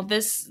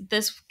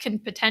this can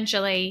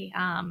potentially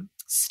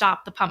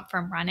stop the pump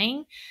from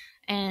running,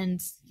 and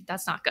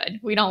that's not good.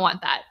 We don't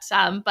want that.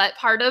 But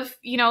part of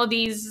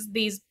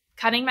these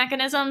cutting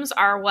mechanisms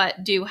are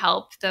what do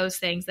help those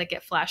things that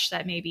get flushed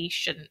that maybe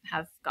shouldn't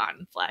have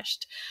gotten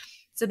flushed.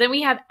 So then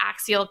we have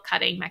axial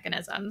cutting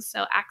mechanisms.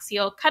 So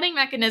axial cutting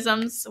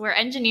mechanisms were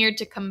engineered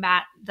to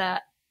combat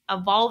the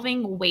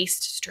evolving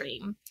waste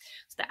stream.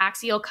 So the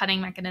axial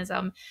cutting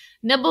mechanism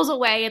nibbles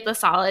away at the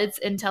solids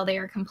until they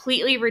are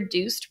completely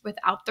reduced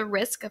without the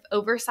risk of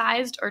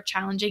oversized or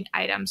challenging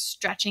items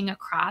stretching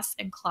across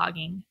and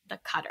clogging the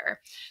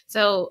cutter.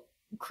 So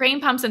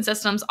Crane Pumps and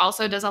Systems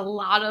also does a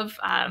lot of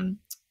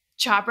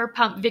chopper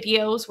pump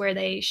videos where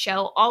they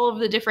show all of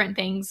the different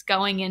things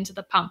going into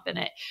the pump, and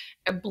it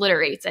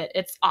obliterates it.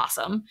 It's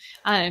awesome.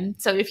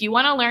 So if you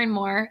want to learn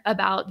more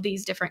about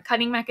these different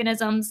cutting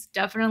mechanisms,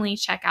 definitely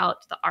check out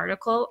the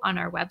article on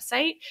our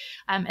website,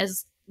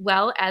 as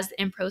well as the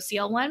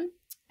ImproSeal one,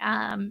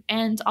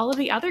 and all of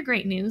the other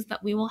great news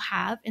that we will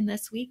have in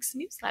this week's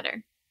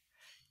newsletter.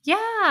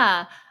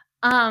 Yeah.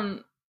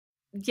 Those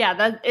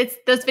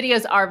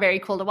videos are very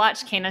cool to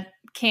watch. Can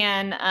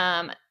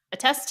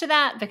attest to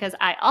that because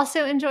I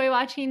also enjoy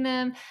watching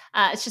them.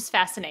 It's just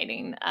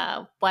fascinating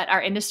what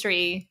our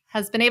industry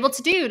has been able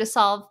to do to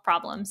solve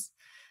problems.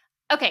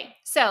 Okay,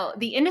 so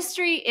the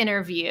industry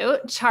interview,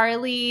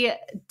 Charli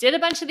did a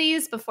bunch of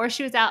these before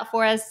she was out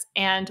for us,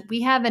 and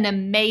we have an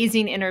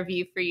amazing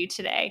interview for you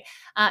today.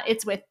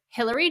 It's with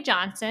Hilary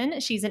Johnson.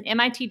 She's an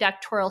MIT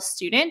doctoral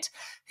student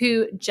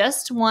who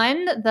just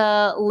won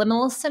the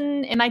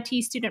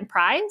Lemelson-MIT Student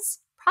Prize.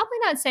 Probably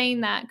not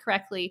saying that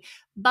correctly,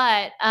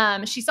 but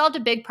she solved a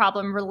big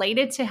problem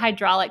related to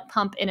hydraulic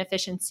pump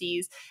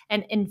inefficiencies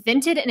and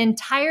invented an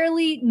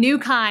entirely new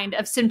kind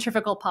of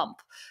centrifugal pump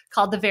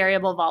called the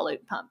variable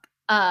volute pump.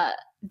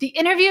 The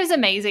interview is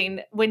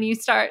amazing when you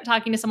start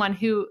talking to someone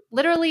who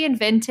literally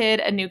invented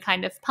a new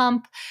kind of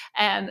pump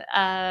and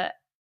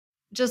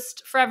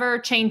just forever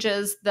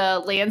changes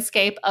the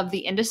landscape of the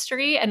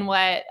industry and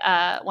what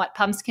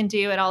pumps can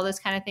do and all those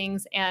kind of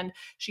things. And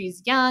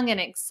she's young and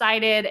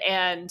excited,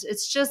 and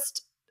it's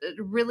just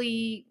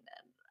really,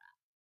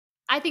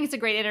 I think it's a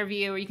great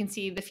interview where you can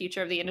see the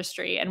future of the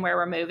industry and where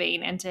we're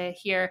moving, and to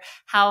hear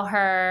how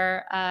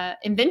her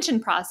invention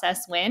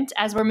process went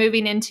as we're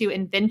moving into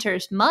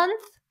Inventors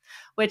Month,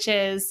 which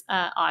is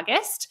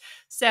August.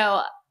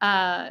 So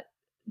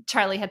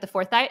Charli had the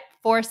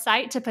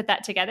foresight to put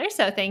that together.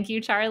 So thank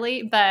you,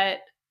 Charli. But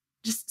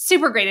just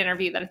super great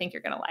interview that I think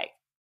you're going to like.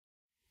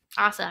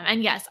 Awesome.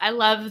 And yes, I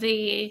love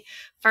the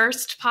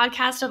first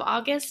podcast of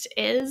August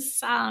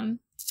is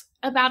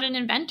about an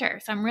inventor.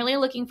 So I'm really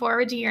looking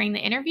forward to hearing the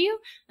interview.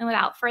 And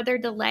without further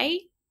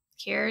delay,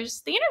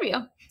 here's the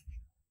interview.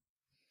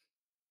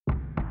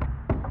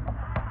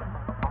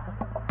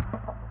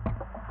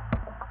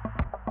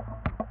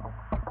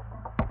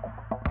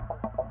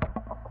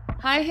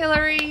 Hi,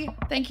 Hilary.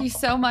 Thank you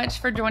so much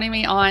for joining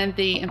me on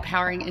the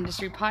Empowering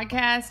Industry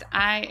podcast.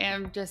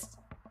 I'm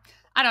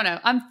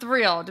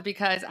thrilled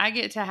because I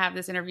get to have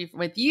this interview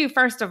with you,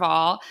 first of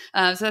all.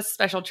 So that's a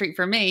special treat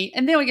for me.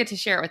 And then we get to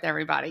share it with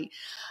everybody.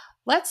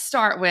 Let's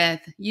start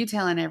with you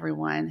telling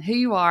everyone who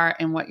you are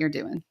and what you're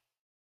doing.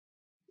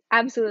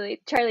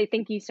 Absolutely. Charli,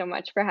 thank you so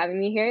much for having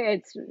me here.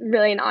 It's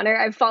really an honor.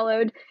 I've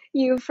followed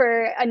you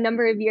for a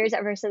number of years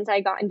ever since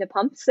I got into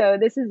pumps. So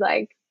this is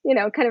kind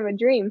of a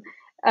dream.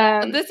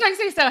 This makes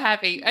me so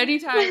happy.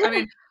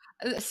 Anytime,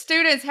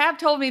 students have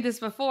told me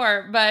this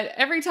before, but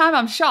every time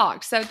I'm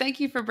shocked. So thank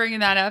you for bringing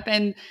that up,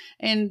 and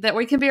that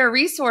we can be a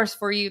resource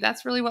for you.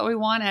 That's really what we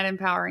want at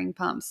Empowering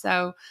Pumps.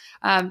 So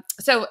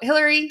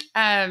Hilary,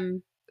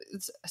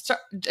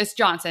 it's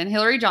Johnson,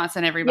 Hilary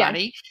Johnson,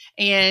 everybody.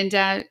 Yes.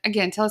 And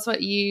again, tell us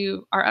what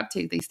you are up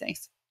to these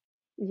days.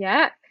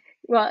 Yeah.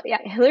 Well,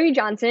 Hilary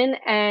Johnson,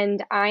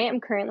 and I am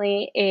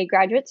currently a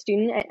graduate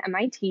student at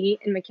MIT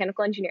in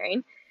mechanical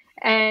engineering.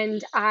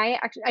 And I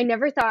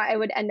never thought I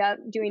would end up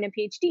doing a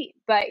PhD,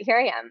 but here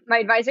I am. My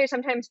advisor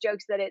sometimes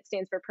jokes that it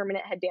stands for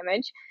permanent head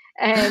damage.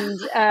 And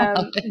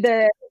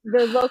the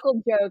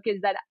local joke is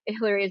that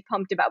Hilary is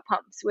pumped about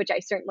pumps, which I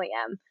certainly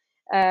am.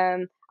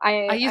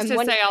 I used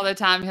to say all the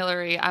time,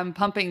 Hilary, I'm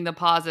pumping the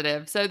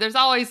positive. So there's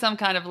always some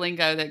kind of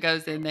lingo that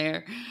goes in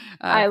there.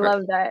 I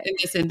love that. In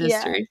this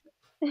industry. Yeah.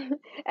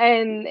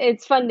 And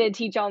it's fun to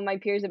teach all my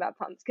peers about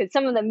pumps because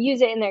some of them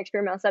use it in their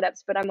experimental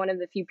setups, but I'm one of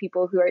the few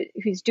people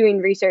who's doing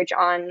research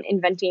on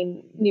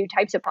inventing new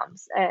types of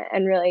pumps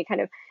and really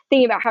kind of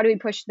thinking about how do we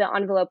push the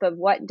envelope of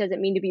what does it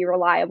mean to be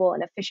reliable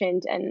and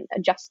efficient and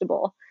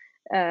adjustable.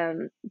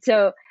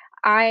 So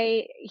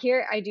I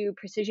do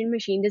precision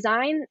machine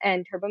design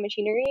and turbo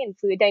machinery and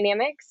fluid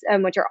dynamics,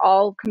 which are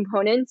all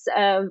components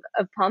of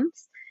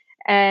pumps.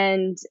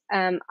 And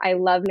I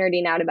love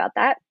nerding out about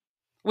that.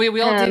 We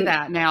will do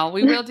that now.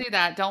 We will do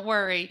that. Don't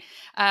worry.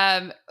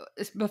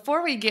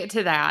 Before we get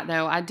to that,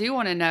 though, I do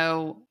want to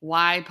know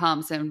why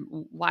pumps and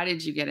why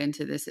did you get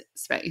into this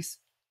space?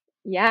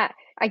 Yeah,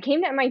 I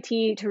came to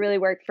MIT to really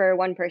work for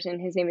one person.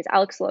 His name is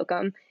Alex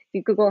Slocum. If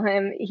you Google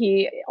him,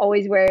 he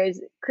always wears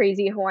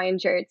crazy Hawaiian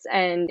shirts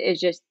and is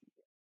just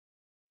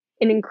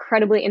an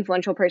incredibly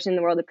influential person in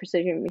the world of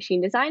precision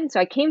machine design. So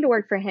I came to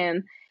work for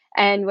him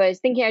and was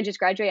thinking I'd just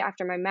graduate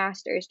after my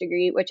master's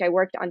degree, which I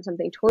worked on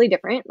something totally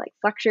different, like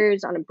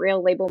flexures on a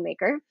Braille label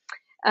maker.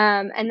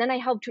 And then I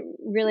helped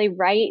really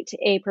write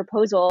a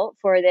proposal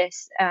for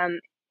this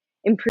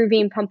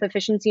improving pump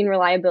efficiency and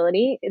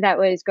reliability that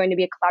was going to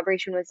be a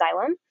collaboration with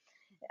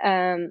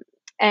Xylem.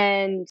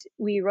 And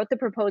we wrote the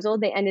proposal.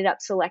 They ended up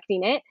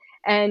selecting it.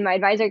 And my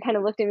advisor kind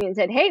of looked at me and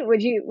said, "Hey,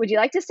 would you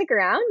like to stick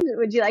around?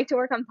 Would you like to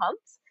work on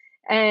pumps?"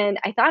 And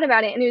I thought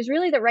about it, and it was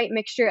really the right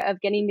mixture of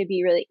getting to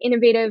be really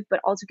innovative, but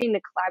also getting to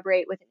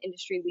collaborate with an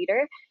industry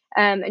leader,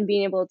 and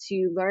being able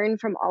to learn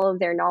from all of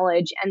their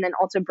knowledge, and then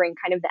also bring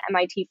kind of the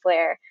MIT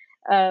flair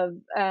of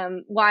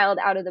wild,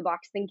 out of the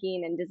box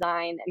thinking and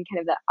design, and kind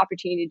of the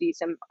opportunity to do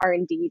some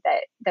R&D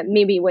that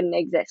maybe wouldn't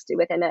exist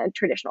within a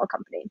traditional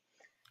company.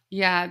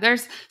 Yeah,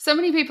 there's so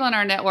many people in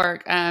our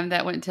network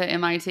that went to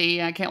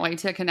MIT. I can't wait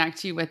to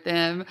connect you with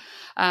them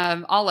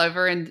all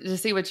over and to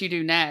see what you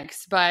do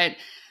next. But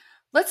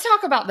let's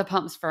talk about the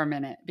pumps for a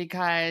minute,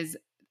 because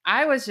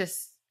I was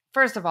just,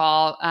 first of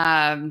all,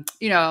 an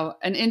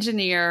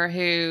engineer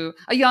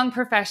a young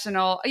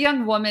professional, a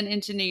young woman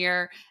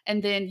engineer,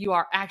 and then you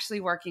are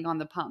actually working on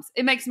the pumps.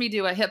 It makes me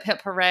do a hip,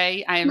 hip,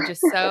 hooray. I am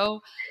just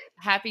so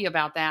happy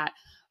about that.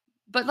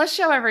 But let's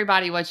show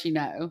everybody what you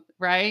know,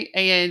 right?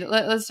 And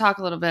let's talk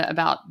a little bit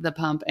about the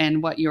pump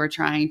and what you are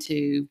trying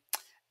to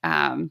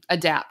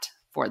adapt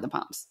for the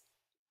pumps.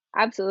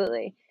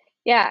 Absolutely.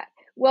 Yeah.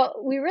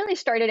 Well, we really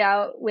started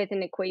out with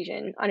an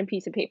equation on a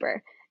piece of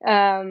paper,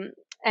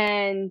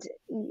 and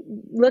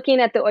looking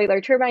at the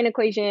Euler turbine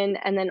equation,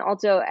 and then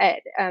also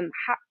at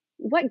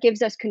what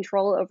gives us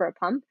control over a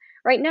pump.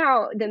 Right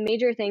now, the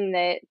major thing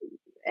that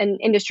an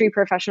industry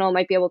professional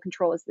might be able to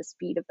control is the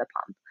speed of the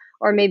pump,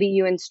 or maybe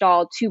you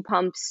install two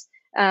pumps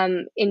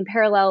in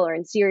parallel or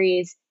in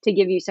series to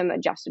give you some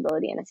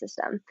adjustability in a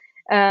system.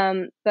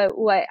 But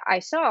what I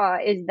saw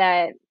is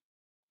that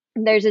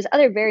there's this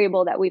other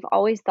variable that we've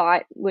always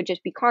thought would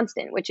just be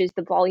constant, which is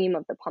the volume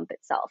of the pump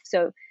itself.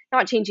 So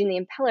not changing the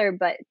impeller,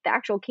 but the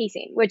actual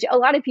casing, which a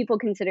lot of people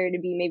consider to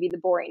be maybe the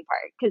boring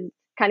part, because it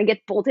kind of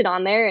gets bolted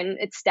on there and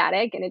it's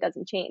static and it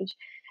doesn't change.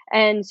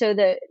 And so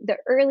the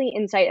early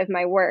insight of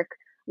my work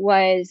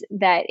was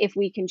that if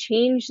we can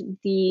change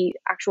the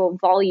actual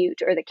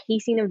volute or the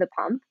casing of the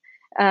pump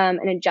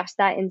and adjust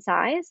that in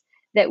size,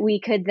 that we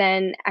could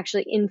then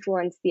actually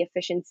influence the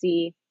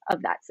efficiency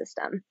of that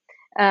system.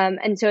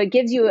 And so it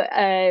gives you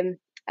a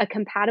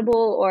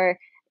compatible or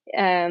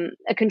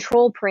a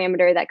control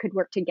parameter that could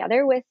work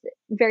together with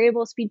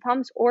variable speed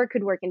pumps, or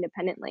could work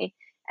independently,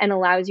 and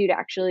allows you to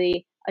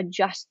actually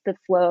adjust the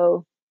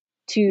flow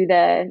to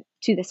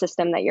the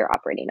system that you're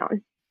operating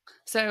on.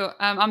 So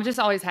I'm just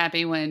always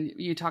happy when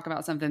you talk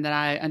about something that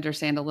I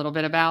understand a little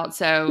bit about.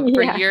 So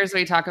for years,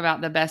 we talk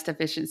about the best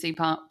efficiency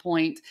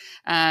point,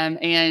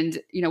 and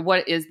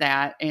what is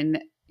that?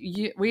 And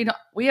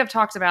we have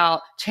talked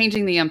about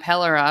changing the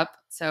impeller up.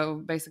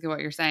 So basically what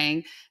you're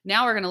saying,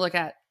 now we're going to look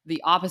at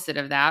the opposite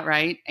of that,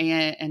 right?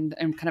 And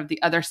kind of the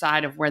other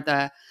side of where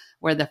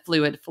the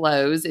fluid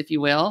flows, if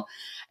you will.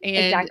 And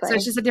exactly. So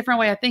it's just a different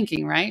way of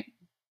thinking, right?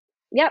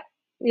 Yep.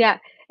 Yeah,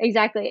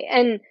 exactly.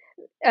 And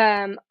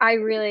I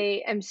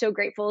really am so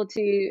grateful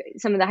to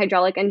some of the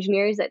hydraulic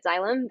engineers at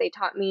Xylem. They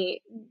taught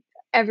me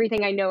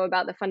everything I know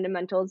about the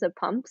fundamentals of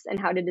pumps and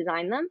how to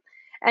design them.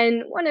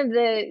 And one of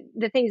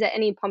the things that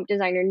any pump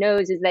designer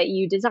knows is that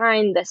you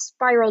design the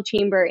spiral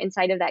chamber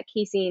inside of that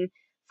casing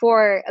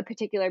for a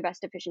particular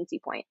best efficiency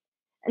point.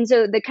 And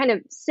so the kind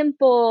of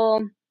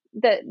simple,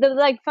 the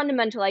like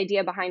fundamental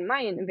idea behind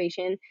my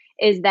innovation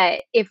is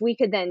that if we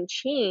could then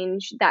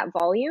change that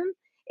volume,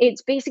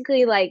 it's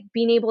basically like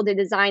being able to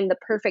design the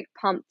perfect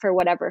pump for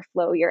whatever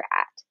flow you're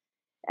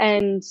at.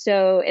 And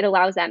so it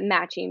allows that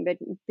matching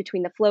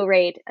between the flow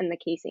rate and the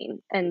casing.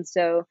 And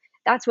so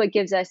that's what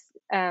gives us,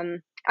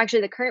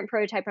 actually the current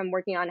prototype I'm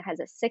working on has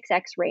a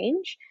 6x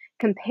range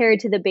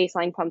compared to the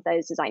baseline pump that I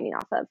was designing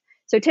off of.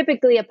 So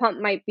typically a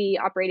pump might be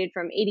operated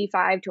from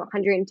 85 to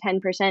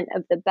 110%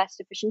 of the best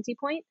efficiency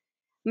point.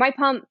 My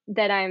pump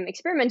that I'm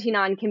experimenting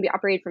on can be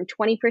operated from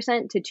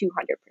 20% to 200%.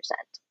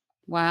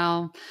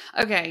 Wow.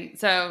 Okay.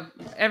 So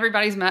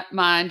everybody's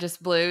mind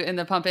just blew in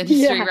the pump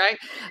industry, right?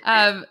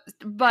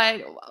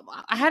 But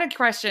I had a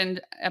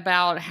question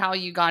about how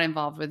you got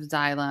involved with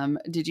Xylem.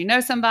 Did you know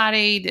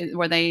somebody?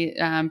 Were they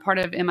part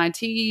of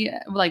MIT?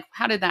 Like,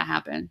 how did that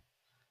happen?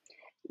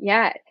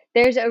 Yeah,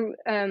 there's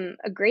a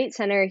great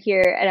center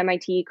here at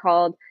MIT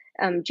called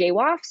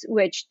JWAFs,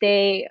 which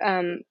they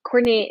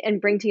coordinate and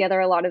bring together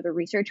a lot of the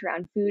research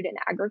around food and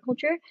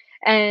agriculture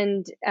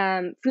and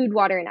food,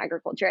 water, and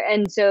agriculture.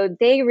 And so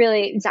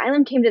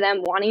Xylem came to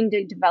them wanting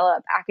to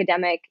develop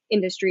academic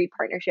industry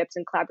partnerships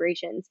and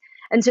collaborations.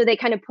 And so they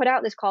kind of put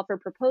out this call for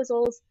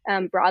proposals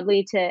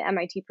broadly to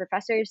MIT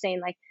professors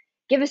saying, like,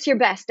 give us your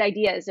best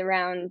ideas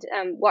around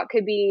what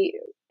could be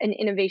an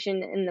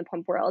innovation in the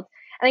pump world.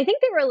 And I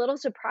think they were a little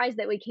surprised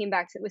that we came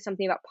back with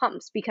something about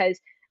pumps, because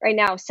right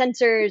now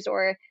sensors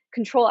or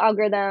control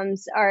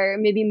algorithms are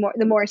maybe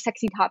the more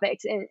sexy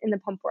topics in the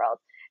pump world.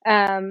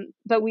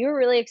 But we were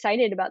really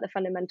excited about the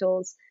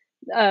fundamentals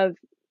of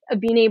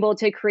being able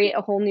to create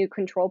a whole new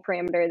control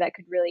parameter that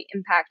could really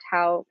impact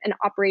how an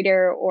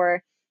operator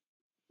or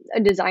a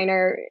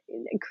designer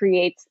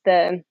creates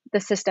the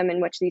system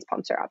in which these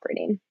pumps are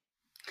operating.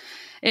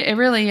 It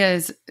really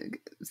is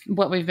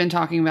what we've been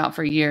talking about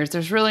for years.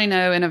 There's really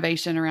no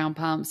innovation around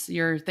pumps.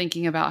 You're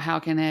thinking about how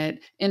can it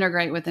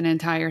integrate with an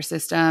entire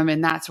system,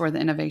 and that's where the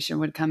innovation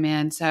would come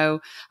in. So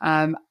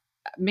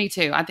me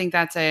too. I think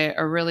that's a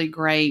really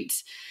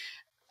great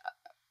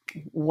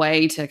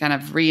way to kind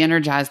of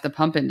re-energize the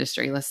pump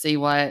industry. Let's see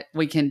what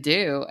we can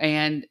do.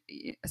 And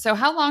so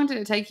how long did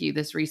it take you,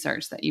 this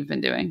research that you've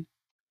been doing?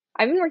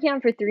 I've been working on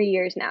it for 3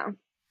 years now.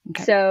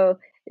 Okay. So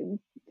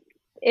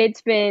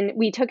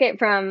we took it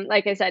from,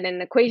 like I said,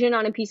 an equation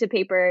on a piece of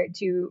paper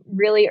to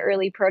really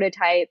early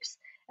prototypes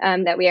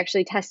that we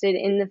actually tested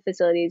in the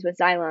facilities with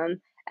Xylem.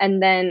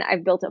 And then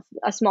I've built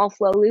a small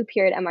flow loop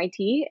here at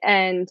MIT,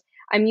 and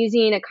I'm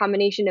using a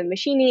combination of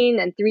machining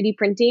and 3D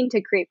printing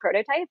to create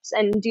prototypes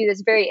and do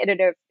this very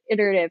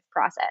iterative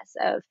process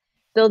of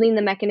building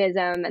the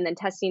mechanism and then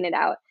testing it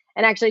out.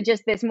 And actually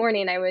just this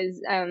morning, I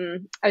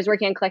was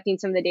working on collecting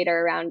some of the data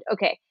around,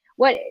 okay,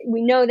 what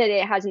we know that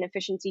it has an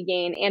efficiency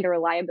gain and a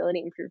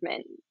reliability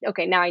improvement.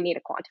 Okay, now I need to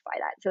quantify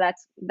that. So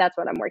that's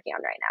what I'm working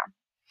on right now.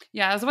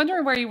 Yeah, I was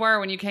wondering where you were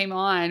when you came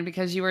on,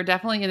 because you were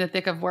definitely in the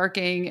thick of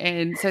working.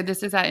 And so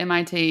this is at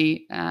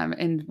MIT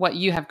and what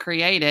you have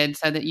created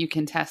so that you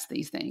can test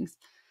these things.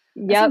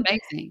 Yep.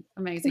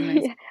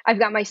 Amazing. I've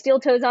got my steel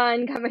toes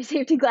on, got my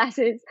safety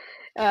glasses.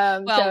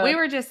 We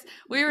were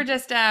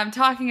just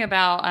talking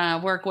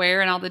about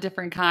workwear and all the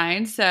different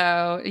kinds.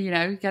 So,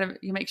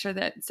 you make sure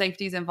that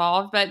safety is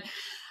involved. But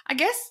I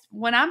guess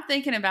when I'm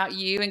thinking about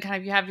you and kind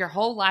of you have your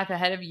whole life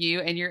ahead of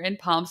you and you're in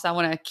pumps, I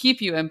want to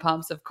keep you in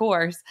pumps, of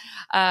course.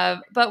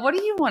 But what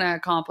do you want to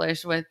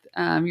accomplish with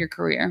your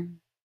career?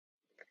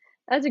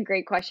 That's a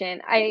great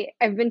question.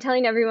 I've been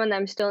telling everyone that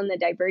I'm still in the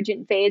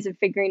divergent phase of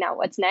figuring out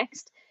what's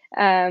next.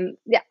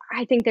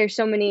 I think there's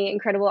so many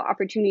incredible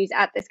opportunities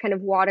at this kind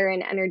of water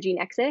and energy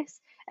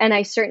nexus. And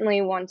I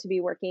certainly want to be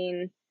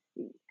working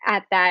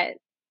at that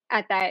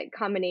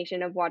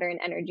combination of water and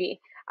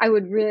energy. I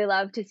would really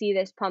love to see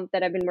this pump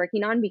that I've been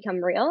working on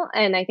become real.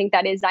 And I think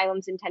that is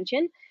Xylem's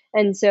intention.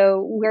 And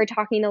so we're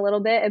talking a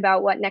little bit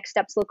about what next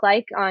steps look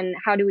like on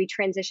how do we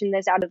transition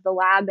this out of the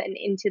lab and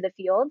into the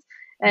field,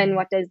 and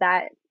what does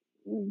that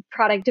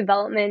product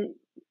development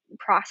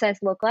process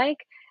look like.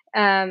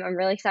 I'm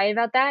really excited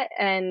about that.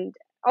 And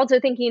also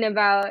thinking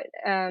about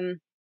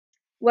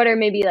what are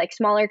maybe like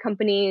smaller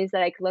companies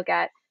that I could look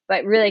at,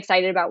 but really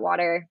excited about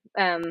water.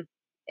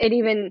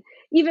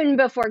 Even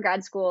before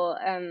grad school,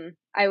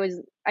 I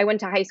went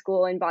to high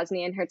school in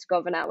Bosnia and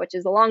Herzegovina, which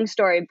is a long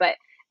story, but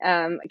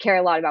I care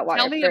a lot about water.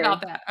 Tell me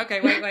about that.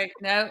 Okay, wait.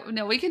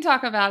 No, we can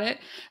talk about it.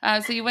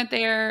 So you went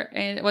there,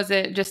 and was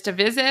it just to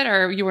visit,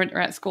 or you were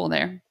at school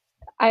there?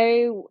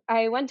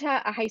 I went to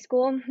a high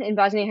school in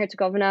Bosnia and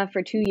Herzegovina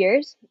for 2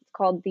 years. It's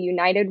called the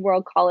United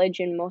World College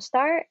in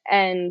Mostar,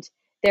 and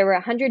there were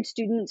 100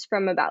 students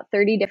from about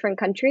 30 different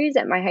countries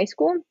at my high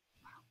school.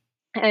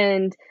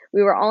 And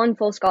we were all in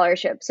full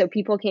scholarship. So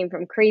people came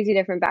from crazy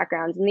different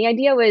backgrounds. And the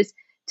idea was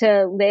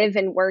to live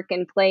and work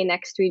and play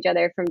next to each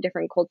other from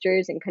different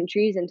cultures and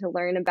countries, and to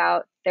learn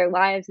about their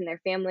lives and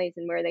their families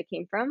and where they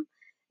came from.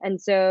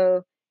 And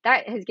so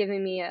that has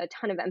given me a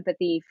ton of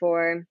empathy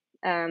for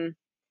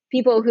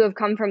people who have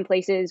come from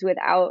places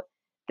without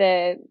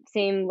the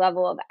same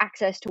level of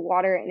access to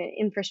water and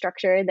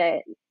infrastructure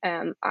that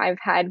I've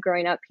had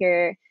growing up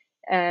here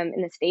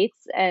in the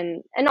States.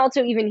 And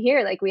also even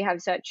here, like we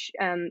have such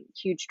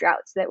huge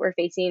droughts that we're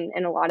facing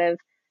in a lot of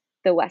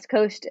the West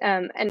Coast.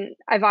 And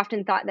I've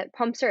often thought that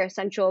pumps are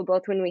essential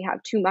both when we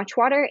have too much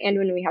water and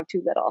when we have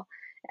too little.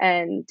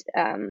 And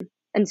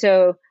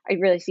so I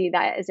really see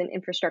that as an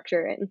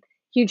infrastructure and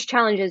huge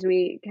challenge as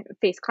we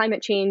face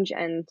climate change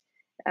and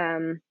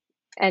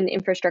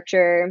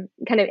infrastructure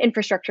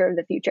of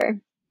the future.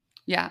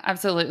 Yeah,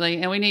 absolutely.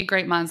 And we need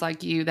great minds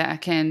like you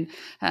that can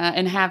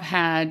and have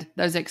had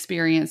those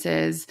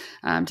experiences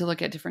to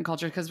look at different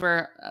cultures, because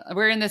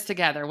we're in this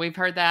together. We've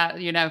heard that,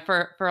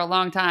 for a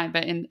long time,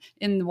 but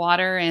in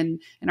water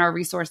and in our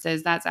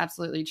resources, that's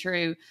absolutely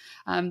true.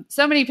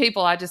 So many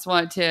people I just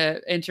want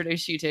to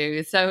introduce you to.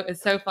 It's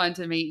so fun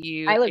to meet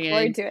you. I look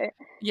forward to it.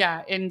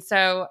 Yeah. And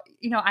so,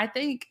 I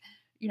think,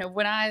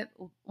 when I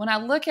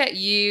look at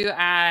you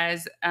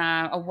as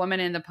a woman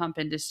in the pump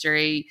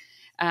industry,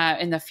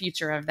 in the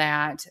future of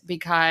that,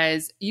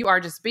 because you are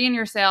just being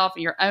yourself,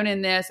 you're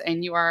owning this,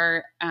 and you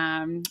are,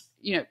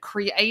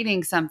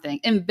 creating something,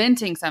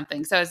 inventing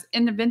something. So it's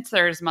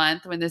Inventors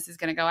Month when this is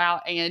going to go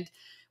out. And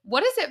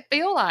what does it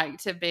feel like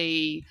to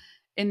be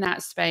in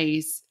that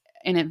space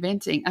and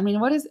inventing? I mean,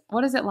 what is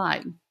it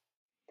like?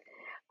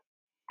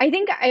 I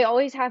think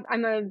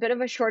I'm a bit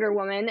of a shorter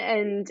woman.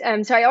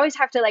 And so I always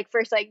have to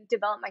first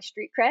develop my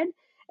street cred.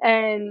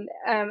 And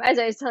as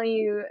I was telling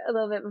you a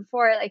little bit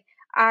before,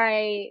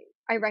 I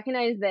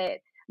recognize that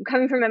I'm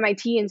coming from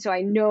MIT, and so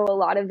I know a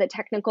lot of the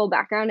technical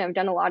background. I've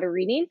done a lot of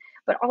reading,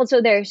 but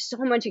also there's so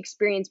much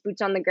experience,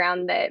 boots on the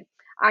ground, that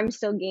I'm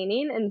still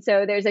gaining. And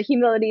so there's a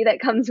humility that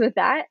comes with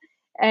that.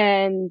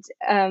 And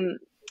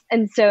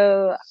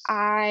so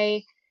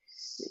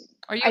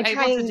Are you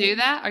able to do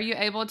that? Are you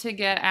able to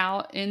get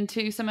out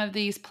into some of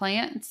these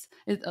plants,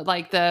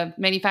 like the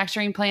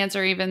manufacturing plants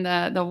or even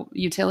the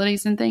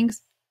utilities and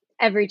things?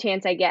 Every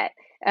chance I get.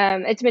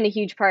 It's been a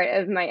huge part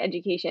of my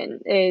education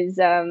is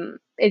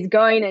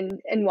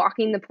going and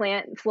walking the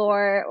plant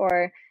floor,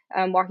 or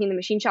walking the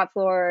machine shop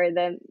floor.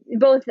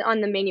 Both on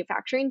the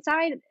manufacturing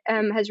side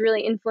has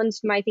really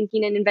influenced my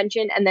thinking and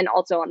invention, and then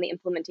also on the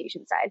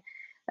implementation side.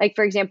 Like,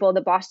 for example,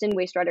 the Boston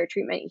wastewater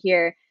treatment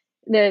here,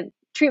 the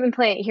treatment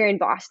plant here in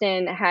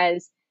Boston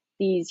has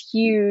these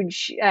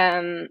huge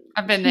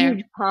I've been huge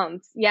there.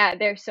 pumps. Yeah,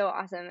 they're so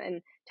awesome.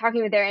 And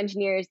talking with their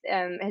engineers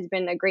has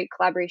been a great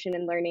collaboration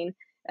and learning.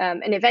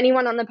 And if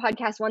anyone on the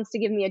podcast wants to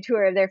give me a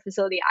tour of their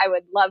facility, I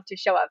would love to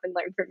show up and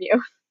learn from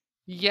you.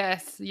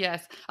 Yes.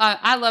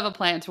 I love a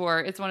plant tour.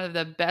 It's one of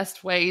the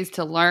best ways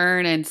to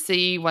learn and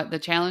see what the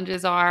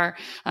challenges are.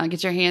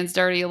 Get your hands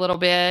dirty a little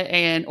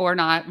bit, or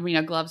not.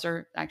 Gloves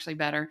are actually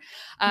better.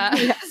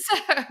 Yeah.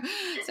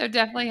 So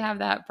definitely have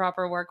that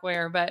proper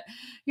workwear. But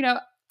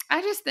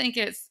I just think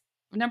it's,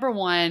 number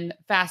one,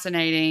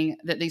 fascinating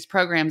that these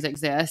programs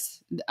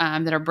exist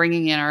that are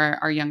bringing in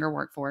our younger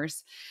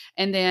workforce,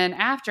 and then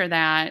after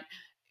that,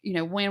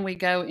 when we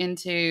go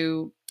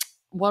into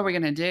what are we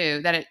going to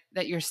do,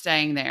 that you're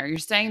staying there. You're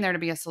staying there to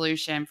be a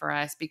solution for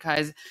us,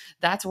 because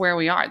that's where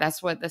we are.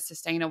 That's what the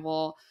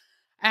sustainable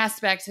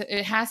aspect,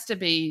 it has to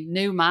be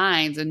new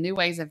minds and new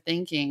ways of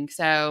thinking.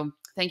 So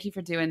thank you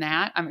for doing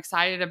that. I'm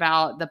excited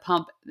about the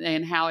pump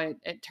and how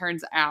it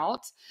turns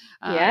out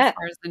as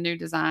far as the new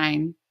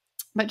design.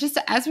 But just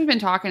as we've been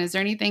talking, is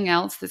there anything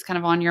else that's kind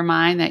of on your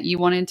mind that you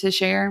wanted to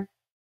share?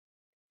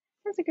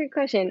 That's a good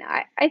question.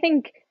 I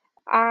think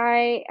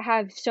I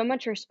have so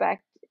much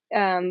respect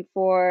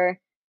for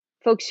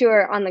folks who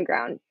are on the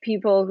ground,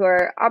 people who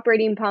are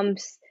operating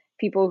pumps,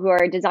 people who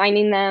are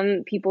designing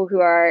them, people who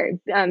are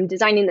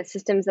designing the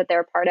systems that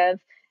they're a part of.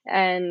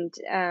 And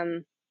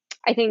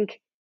I think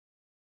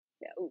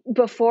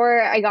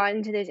before I got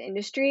into this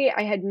industry,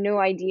 I had no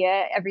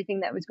idea everything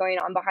that was going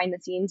on behind the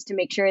scenes to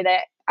make sure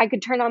that I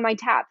could turn on my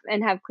tap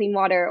and have clean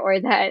water, or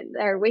that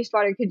our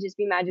wastewater could just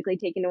be magically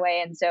taken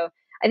away. And so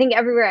I think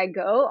everywhere I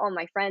go, all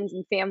my friends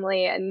and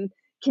family and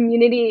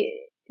community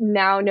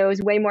now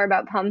knows way more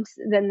about pumps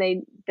than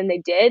they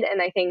did.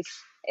 And I think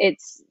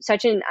it's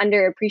such an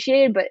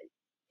underappreciated but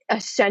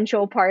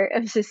essential part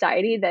of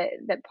society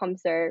that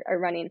pumps are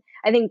running.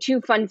 I think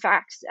two fun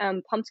facts: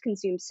 pumps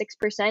consume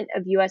 6%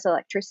 of U.S.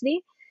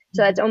 electricity,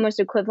 so that's almost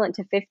equivalent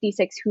to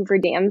 56 Hoover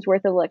dams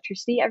worth of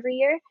electricity every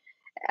year.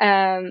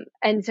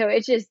 And so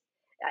it's just,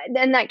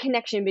 and that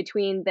connection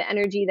between the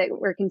energy that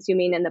we're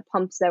consuming and the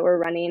pumps that we're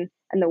running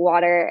and the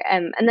water,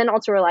 and then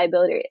also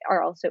reliability,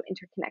 are also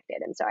interconnected.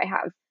 And so I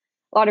have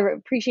a lot of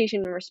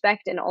appreciation and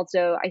respect, and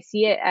also I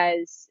see it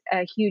as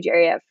a huge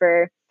area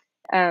for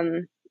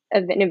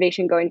of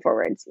innovation going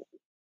forwards.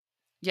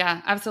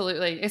 Yeah,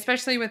 absolutely.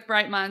 Especially with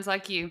bright minds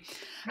like you.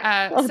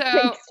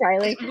 Thanks,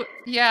 Charli.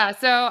 Yeah.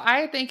 So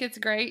I think it's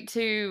great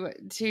to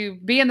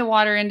be in the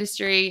water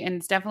industry, and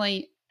it's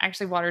definitely,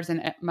 actually, water's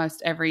in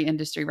most every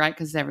industry, right?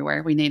 Because it's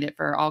everywhere. We need it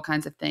for all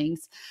kinds of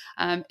things.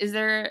 Is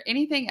there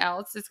anything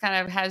else that's kind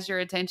of has your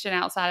attention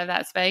outside of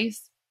that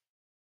space?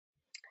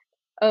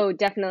 Oh,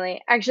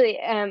 definitely. Actually,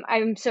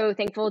 I'm so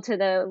thankful to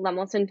the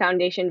Lemelson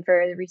Foundation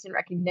for the recent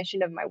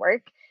recognition of my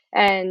work.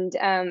 And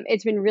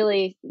it's been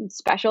really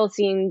special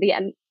seeing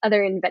the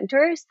other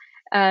inventors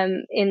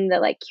in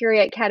the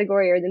curate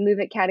category or the move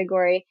it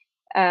category.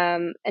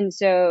 And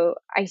so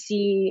I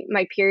see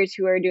my peers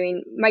who are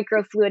doing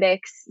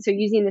microfluidics, so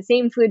using the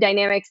same fluid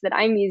dynamics that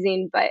I'm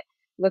using, but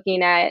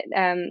looking at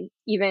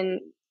even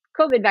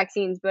COVID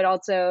vaccines, but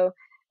also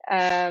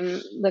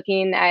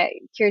looking at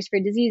cures for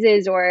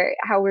diseases, or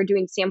how we're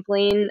doing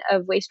sampling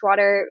of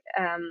wastewater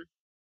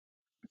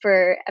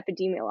for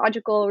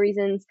epidemiological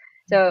reasons.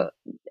 So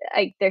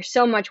there's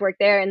so much work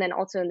there. And then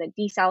also in the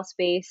desal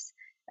space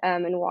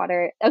and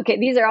water. Okay,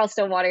 these are all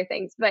still water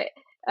things, but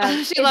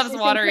she loves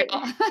water.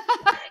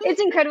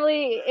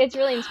 It's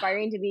really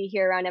inspiring to be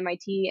here around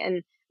MIT.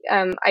 And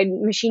I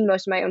machine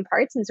most of my own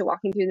parts. And so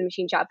walking through the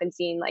machine shop and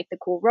seeing the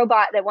cool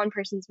robot that one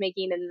person's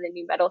making, and the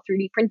new metal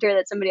 3D printer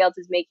that somebody else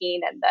is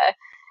making, and the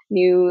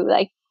new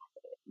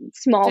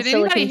small Did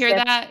anybody silicon hear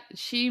strips. that?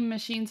 She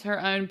machines her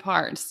own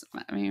parts.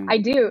 I mean, I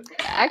do.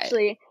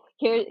 Actually,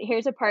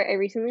 here's a part I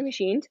recently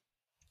machined.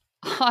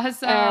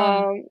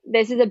 Awesome.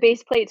 This is a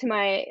base plate to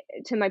my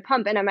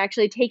pump, and I'm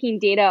actually taking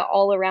data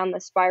all around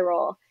the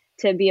spiral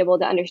to be able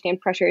to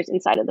understand pressures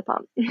inside of the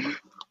pump.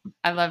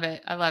 I love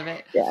it. I love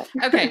it. Yeah.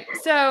 Okay.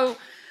 So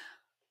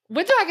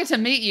when do I get to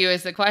meet you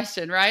is the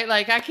question, right?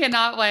 Like, I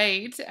cannot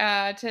wait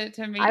to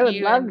meet you. I would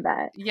love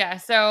that. Yeah.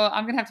 So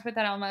I'm going to have to put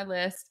that on my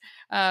list.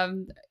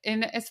 And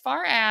as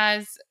far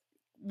as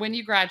when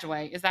you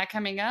graduate, is that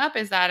coming up?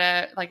 Is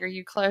that are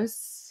you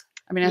close?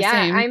 I mean,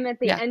 yeah, assume. I'm at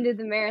the end of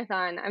the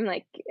marathon. I'm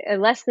like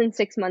less than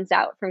 6 months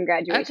out from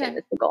graduation. Okay.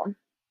 Is the goal.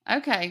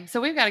 Okay.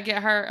 So we got to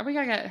get her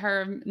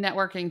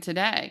networking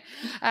today.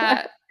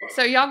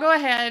 So y'all go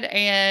ahead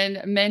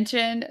and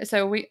mention,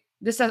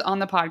 this is on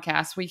the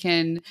podcast.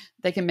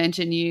 They can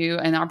mention you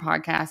in our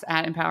podcast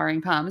at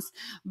Empowering Pumps,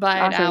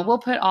 but Awesome. We'll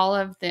put all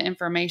of the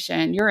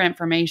information, your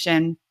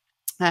information,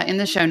 in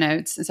the show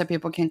notes, so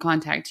people can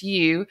contact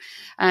you.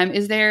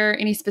 Is there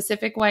any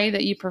specific way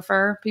that you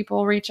prefer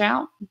people reach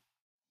out?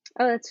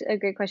 Oh, that's a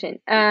great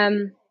question.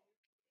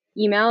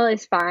 Email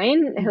is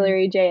fine,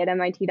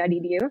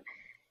 hilaryj@mit.edu.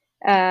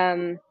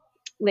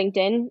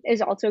 LinkedIn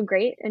is also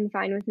great and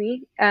fine with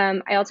me.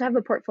 I also have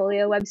a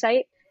portfolio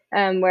website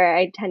where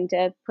I tend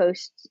to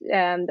post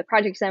the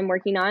projects I'm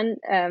working on.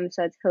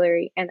 So it's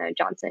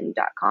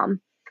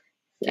hilaryjohnson.com.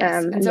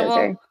 Yes. And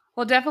so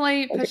we'll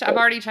definitely push. I've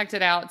already checked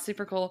it out.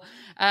 Super cool.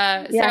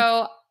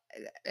 So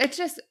it's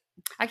just,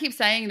 I keep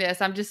saying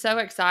this, I'm just so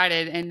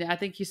excited. And I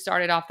think you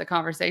started off the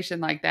conversation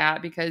like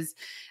that because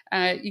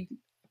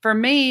for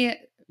me,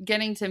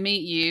 getting to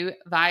meet you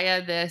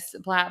via this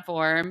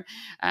platform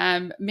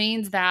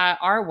means that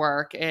our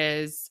work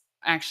is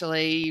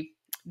actually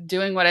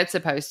doing what it's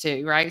supposed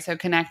to, right? So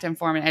connect,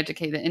 inform, and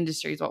educate the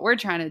industry is what we're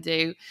trying to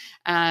do.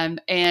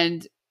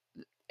 And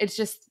it's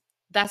just,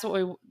 that's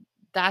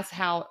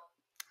how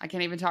I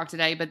can't even talk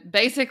today, but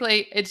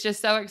basically it's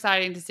just so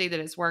exciting to see that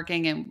it's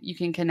working and you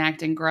can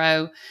connect and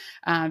grow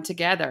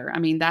together. I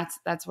mean, that's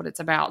what it's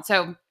about.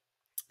 So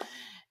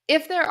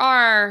if there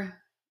are,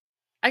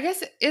 I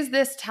guess, is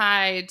this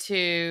tied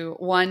to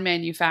one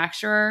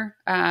manufacturer?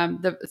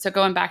 So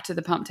going back to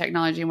the pump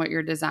technology and what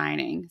you're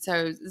designing.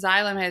 So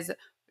Xylem has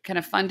kind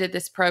of funded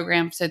this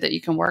program so that you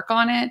can work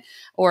on it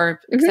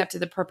or accepted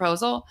the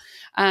proposal.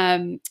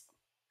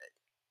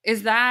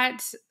 Is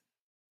that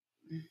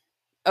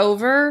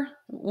over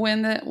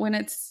when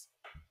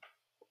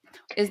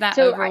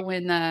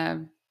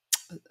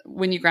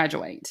you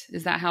graduate?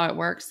 Is that how it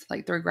works?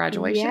 Like through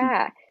graduation?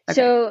 Yeah. Okay.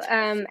 So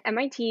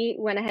MIT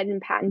went ahead and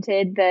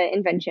patented the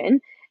invention,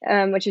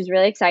 which is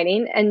really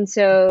exciting. And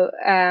so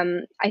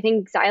I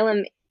think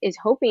Xylem is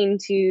hoping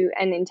to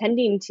and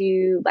intending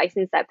to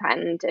license that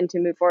patent and to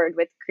move forward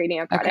with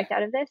creating a product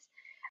out of this.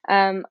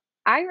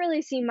 I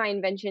really see my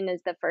invention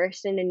as the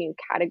first in a new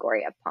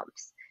category of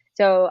pumps.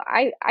 So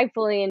I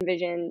fully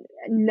envision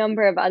a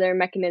number of other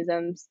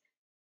mechanisms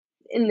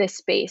in this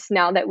space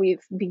now that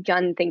we've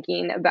begun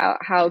thinking about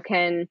how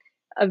can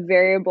a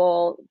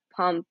variable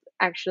pump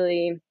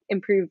actually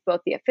improve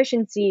both the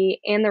efficiency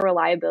and the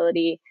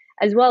reliability,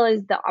 as well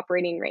as the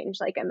operating range,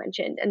 like I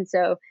mentioned. And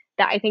so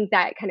I think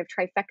that kind of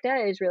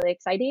trifecta is really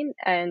exciting.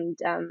 And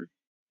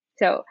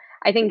so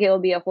I think it'll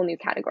be a whole new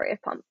category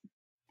of pump.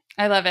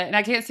 I love it. And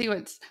I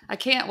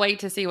can't wait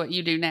to see what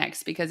you do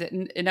next, because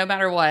no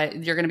matter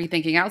what, you're going to be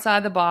thinking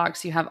outside the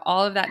box. You have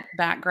all of that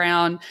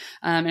background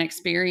and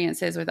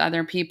experiences with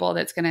other people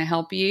that's going to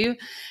help you.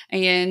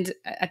 And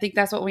I think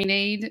that's what we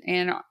need.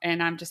 And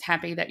I'm just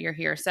happy that you're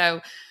here.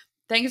 So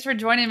thanks for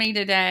joining me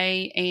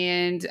today.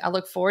 And I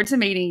look forward to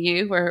meeting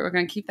you. We're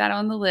going to keep that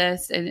on the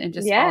list and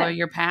just follow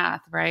your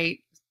path, right?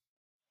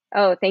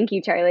 Oh, thank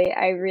you,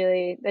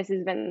 Charli. This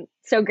has been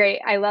so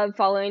great. I love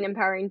following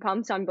Empowering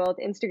Pumps on both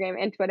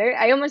Instagram and Twitter.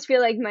 I almost feel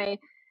like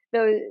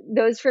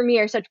those for me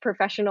are such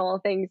professional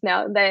things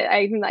now that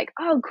I'm like,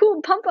 oh,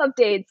 cool, pump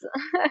updates.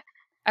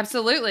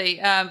 Absolutely.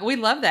 We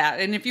love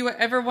that. And if you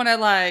ever want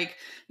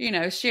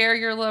to share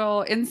your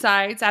little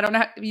insights, I don't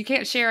know, you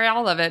can't share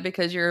all of it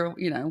because you're,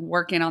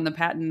 working on the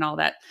patent and all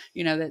that,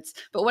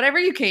 but whatever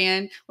you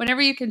can,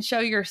 whenever you can show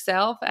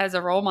yourself as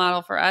a role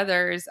model for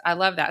others, I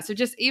love that. So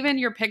just even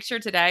your picture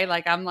today,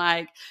 I'm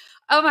like,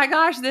 oh my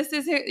gosh,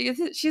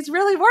 she's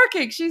really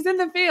working. She's in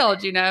the field,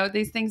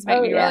 these things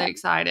make me really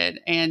excited.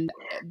 And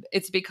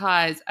it's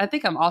because I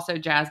think I'm also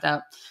jazzed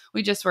up.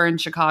 We just were in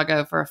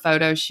Chicago for a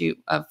photo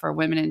shoot for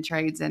women in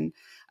trades and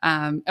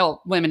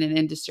women in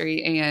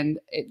industry. And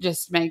it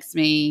just makes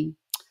me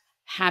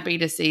happy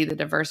to see the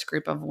diverse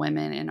group of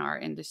women in our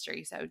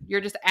industry. So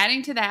you're just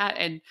adding to that,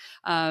 and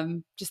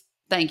just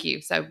thank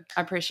you. So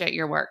I appreciate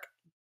your work.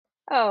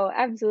 Oh,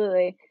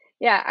 absolutely.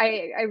 Yeah,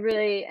 I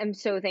really am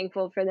so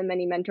thankful for the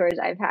many mentors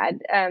I've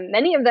had.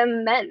 Many of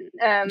them men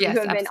who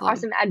have been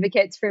awesome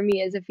advocates for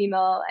me as a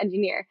female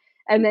engineer.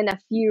 And then a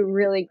few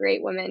really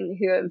great women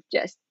who have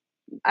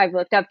I've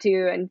looked up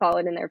to and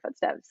followed in their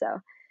footsteps. So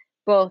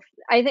both,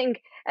 I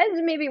think, as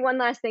maybe one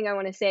last thing I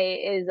want to say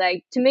is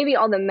to maybe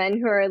all the men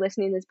who are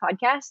listening to this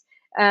podcast,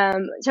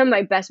 some of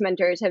my best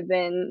mentors have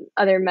been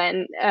other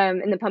men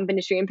in the pump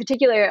industry, in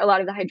particular, a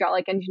lot of the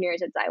hydraulic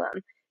engineers at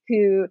Xylem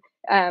who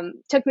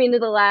took me into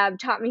the lab,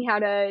 taught me how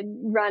to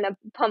run a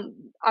pump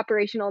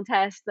operational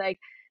test, like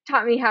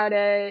taught me how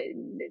to,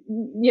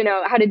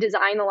 how to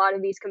design a lot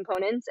of these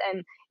components,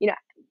 and,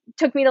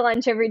 took me to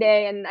lunch every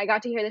day, and I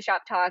got to hear the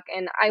shop talk,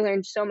 and I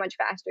learned so much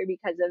faster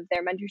because of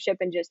their mentorship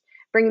and just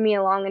bringing me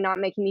along and not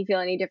making me feel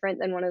any different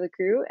than one of the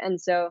crew. And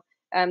so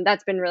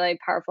that's been really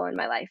powerful in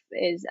my life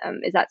is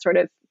that sort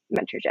of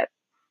mentorship.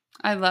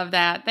 I love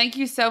that. Thank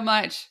you so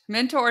much.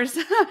 Mentors,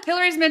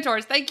 Hilary's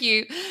mentors. Thank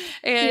you.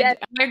 And Yes.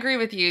 I agree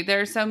with you. There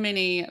are so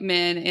many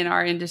men in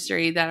our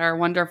industry that are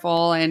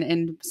wonderful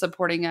and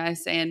supporting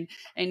us. And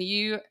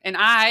you and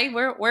I,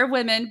 we're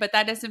women, but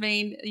that doesn't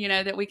mean,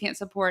 that we can't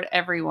support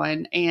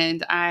everyone.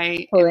 And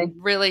I am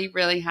really,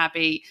 really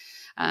happy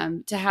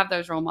to have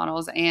those role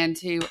models and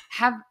to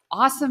have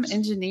awesome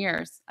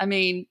engineers. I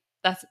mean,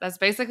 that's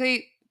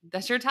basically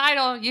that's your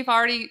title. You've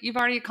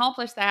already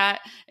accomplished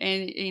that,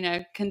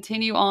 and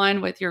continue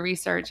on with your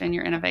research and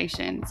your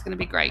innovation. It's going to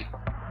be great.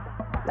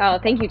 Oh,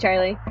 thank you,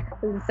 Charli.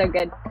 This is so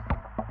good.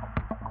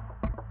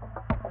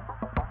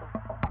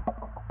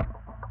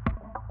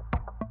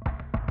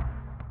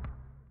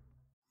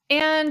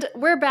 And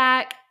we're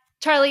back.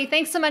 Charli,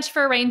 thanks so much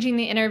for arranging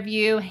the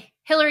interview.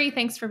 Hilary,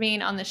 thanks for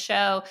being on the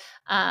show.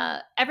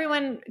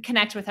 Everyone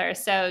connect with her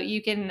so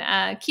you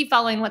can keep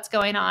following what's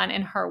going on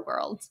in her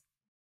world.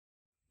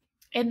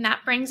 And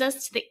that brings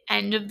us to the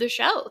end of the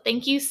show.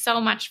 Thank you so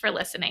much for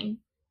listening.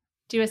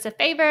 Do us a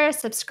favor,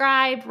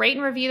 subscribe, rate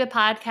and review the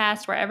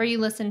podcast wherever you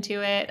listen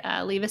to it.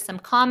 Leave us some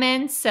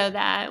comments so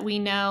that we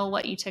know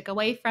what you took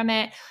away from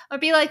it. Or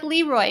be like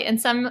Leroy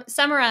and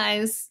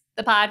summarize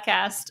the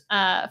podcast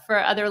for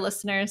other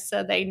listeners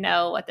so they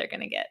know what they're going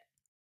to get.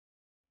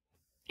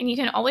 And you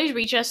can always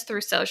reach us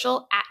through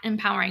social at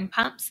Empowering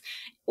Pumps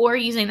or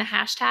using the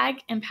hashtag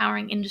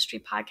Empowering Industry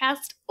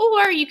Podcast.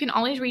 Or you can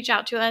always reach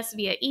out to us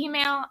via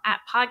email at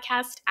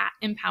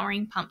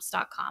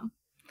podcast@empoweringpumps.com.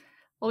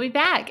 We'll be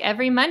back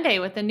every Monday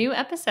with a new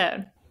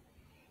episode.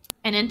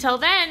 And until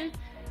then,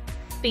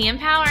 be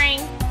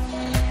empowering.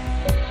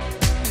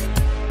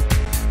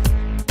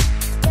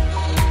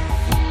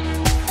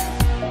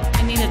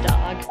 I need a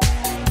dog.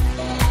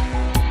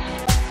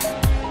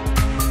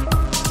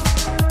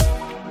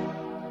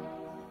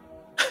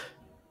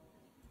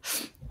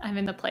 I'm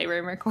in the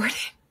playroom recording.